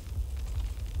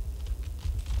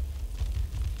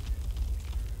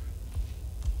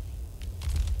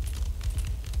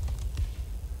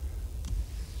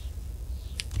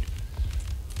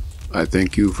 I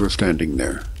thank you for standing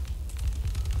there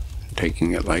and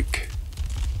taking it like,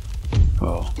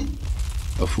 well,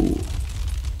 a fool.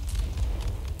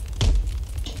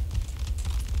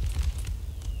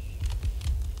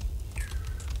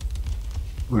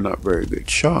 We're not very good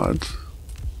shots.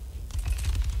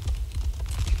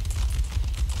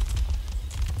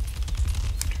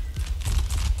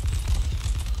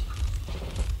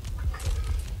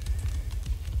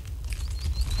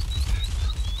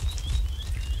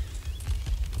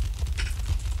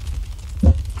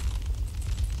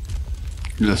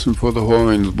 Listen for the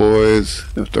horns, boys.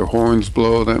 If their horns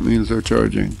blow, that means they're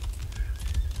charging.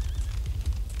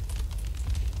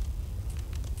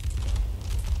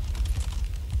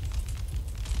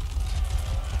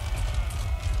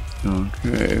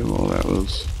 Okay, well that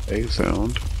was a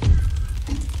sound.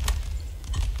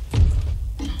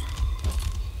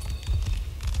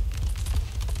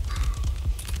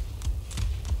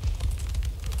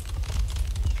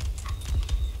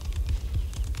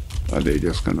 Are they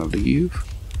just gonna leave?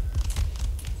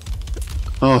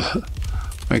 Oh,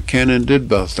 my cannon did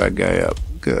bust that guy up.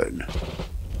 Good.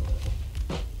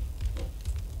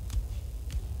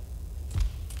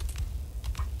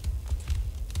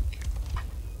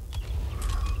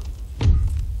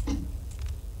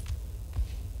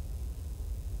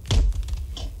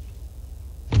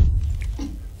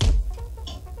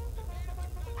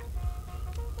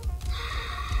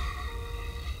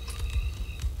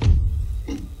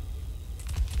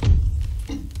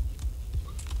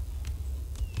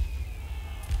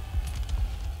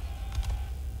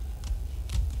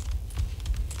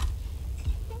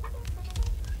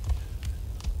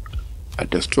 I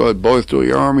destroyed both of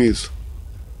your armies.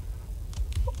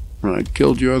 And I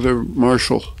killed your other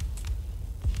marshal.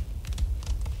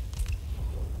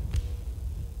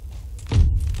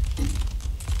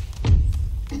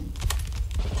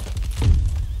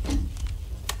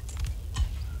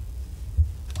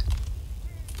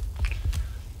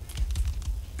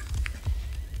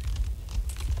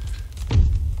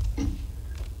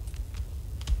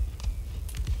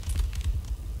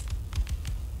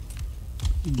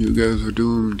 You guys are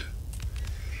doomed.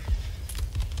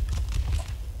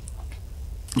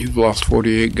 You've lost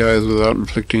 48 guys without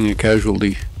inflicting a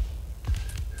casualty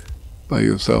by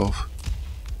yourself.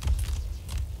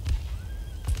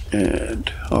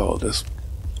 And, oh, this,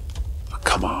 oh,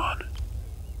 come on.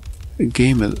 The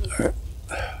game is,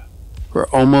 we're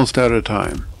almost out of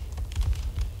time.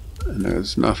 And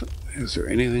there's nothing, is there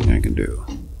anything I can do?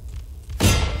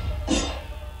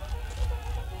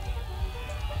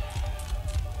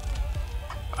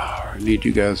 I need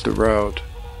you guys to route.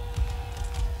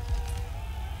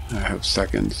 I have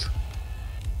seconds.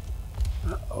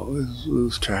 I always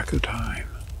lose track of time.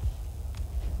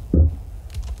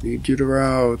 Need you to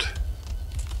route.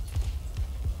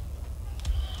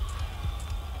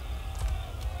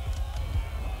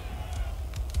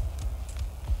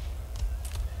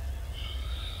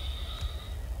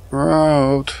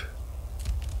 Route.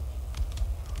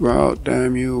 Route,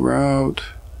 damn you, route.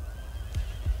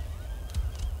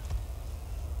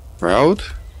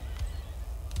 Route?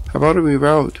 How about we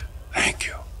route? Thank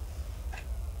you.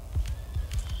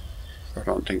 I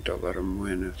don't think they'll let them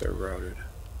win if they're routed.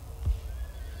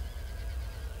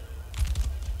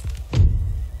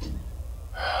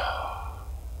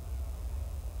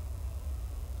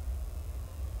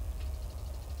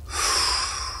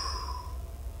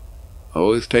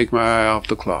 Always take my eye off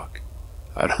the clock.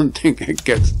 I don't think it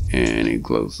gets any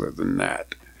closer than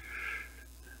that.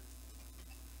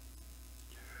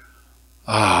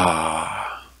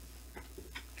 Ah,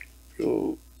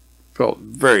 felt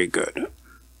very good.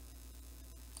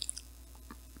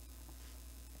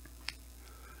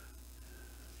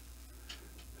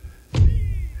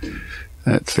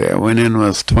 Let's see, I went in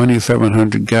with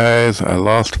 2,700 guys. I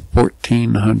lost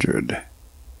 1,400.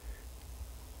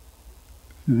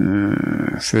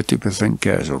 50%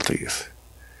 casualties.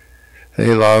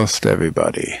 They lost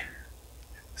everybody.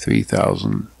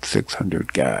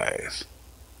 3,600 guys.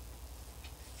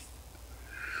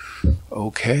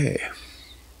 Okay.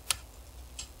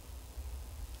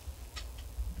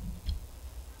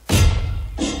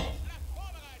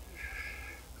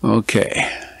 Okay,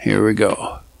 here we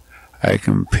go. I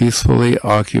can peacefully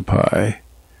occupy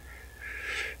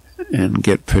and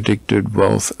get predicted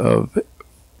wealth of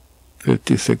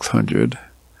 5,600,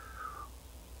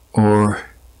 or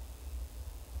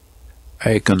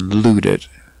I can loot it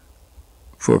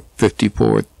for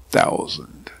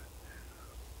 54,000.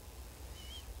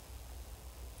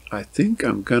 I think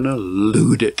I'm gonna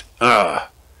loot it.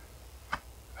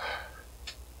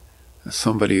 As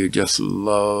somebody who just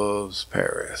loves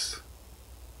Paris,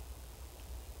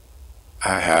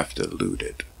 I have to loot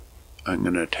it. I'm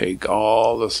gonna take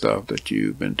all the stuff that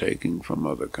you've been taking from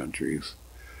other countries,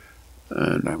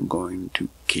 and I'm going to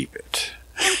keep it.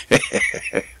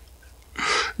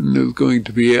 And there's going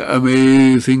to be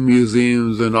amazing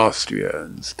museums in Austria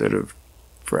instead of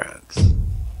France.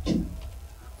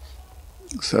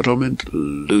 Settlement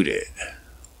looted.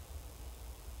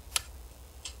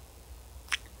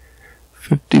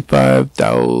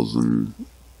 55,000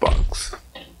 bucks.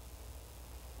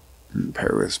 And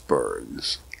Paris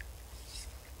burns.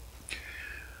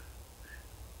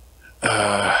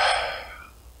 I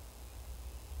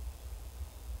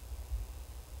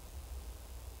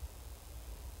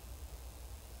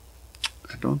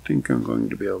don't think I'm going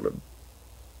to be able to.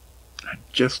 I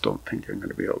just don't think I'm going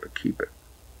to be able to keep it.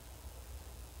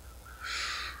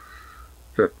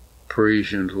 The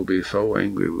Parisians will be so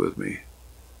angry with me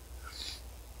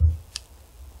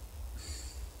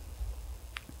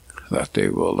that they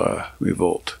will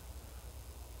revolt.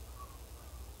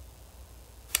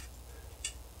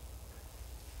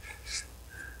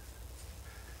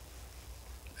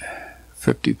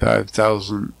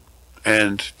 $55,000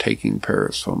 and taking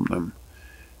Paris from them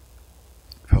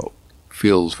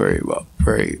feels very well,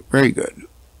 very, very good.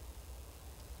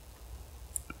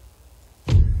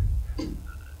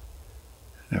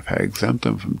 If I exempt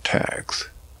them from tax,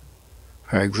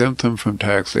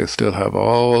 they still have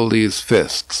all these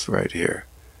fists right here.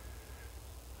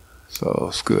 So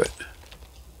screw it.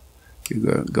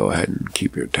 You go ahead and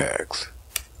keep your tax.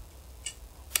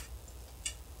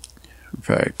 In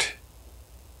fact,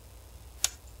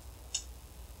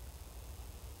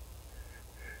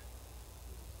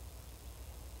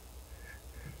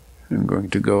 I'm going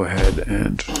to go ahead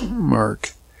and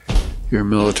mark your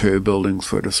military buildings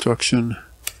for destruction,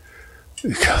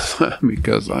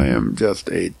 because I am just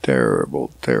a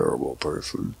terrible, terrible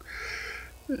person.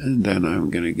 And then I'm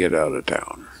going to get out of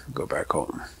town, go back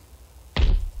home.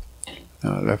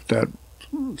 Now, I left that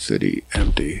city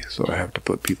empty, so I have to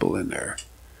put people in there.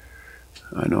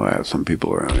 I know I have some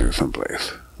people around here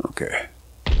someplace. Okay.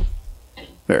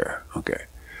 There, okay.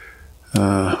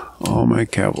 All my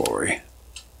cavalry.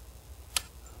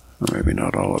 Or maybe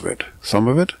not all of it. Some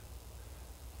of it?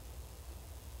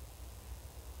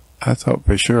 I thought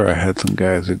for sure I had some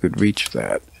guys who could reach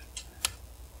that.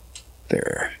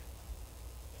 There.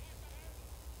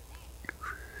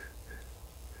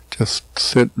 Just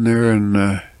sitting there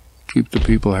and keep the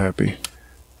people happy.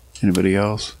 Anybody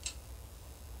else?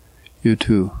 You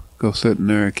too. Go sit in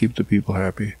there and keep the people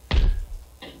happy.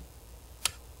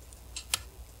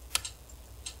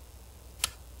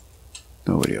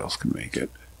 Nobody else can make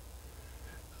it.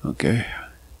 Okay.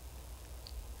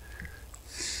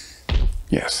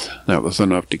 Yes, that was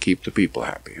enough to keep the people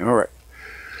happy. All right.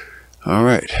 All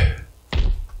right.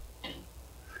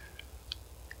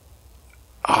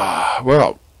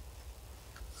 Well,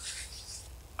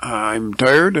 I'm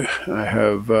tired. I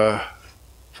have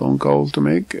phone calls to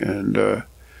make, and I'm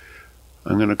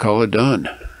going to call it done.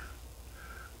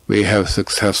 We have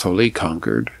successfully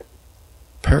conquered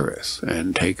Paris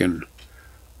and taken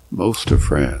most of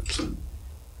France.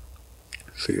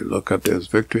 So you look up those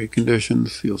victory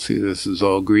conditions, you'll see this is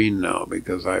all green now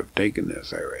because I've taken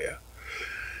this area.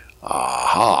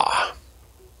 Aha!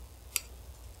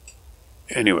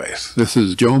 Anyways, this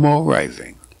is Jomo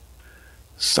Rising,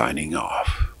 signing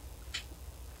off.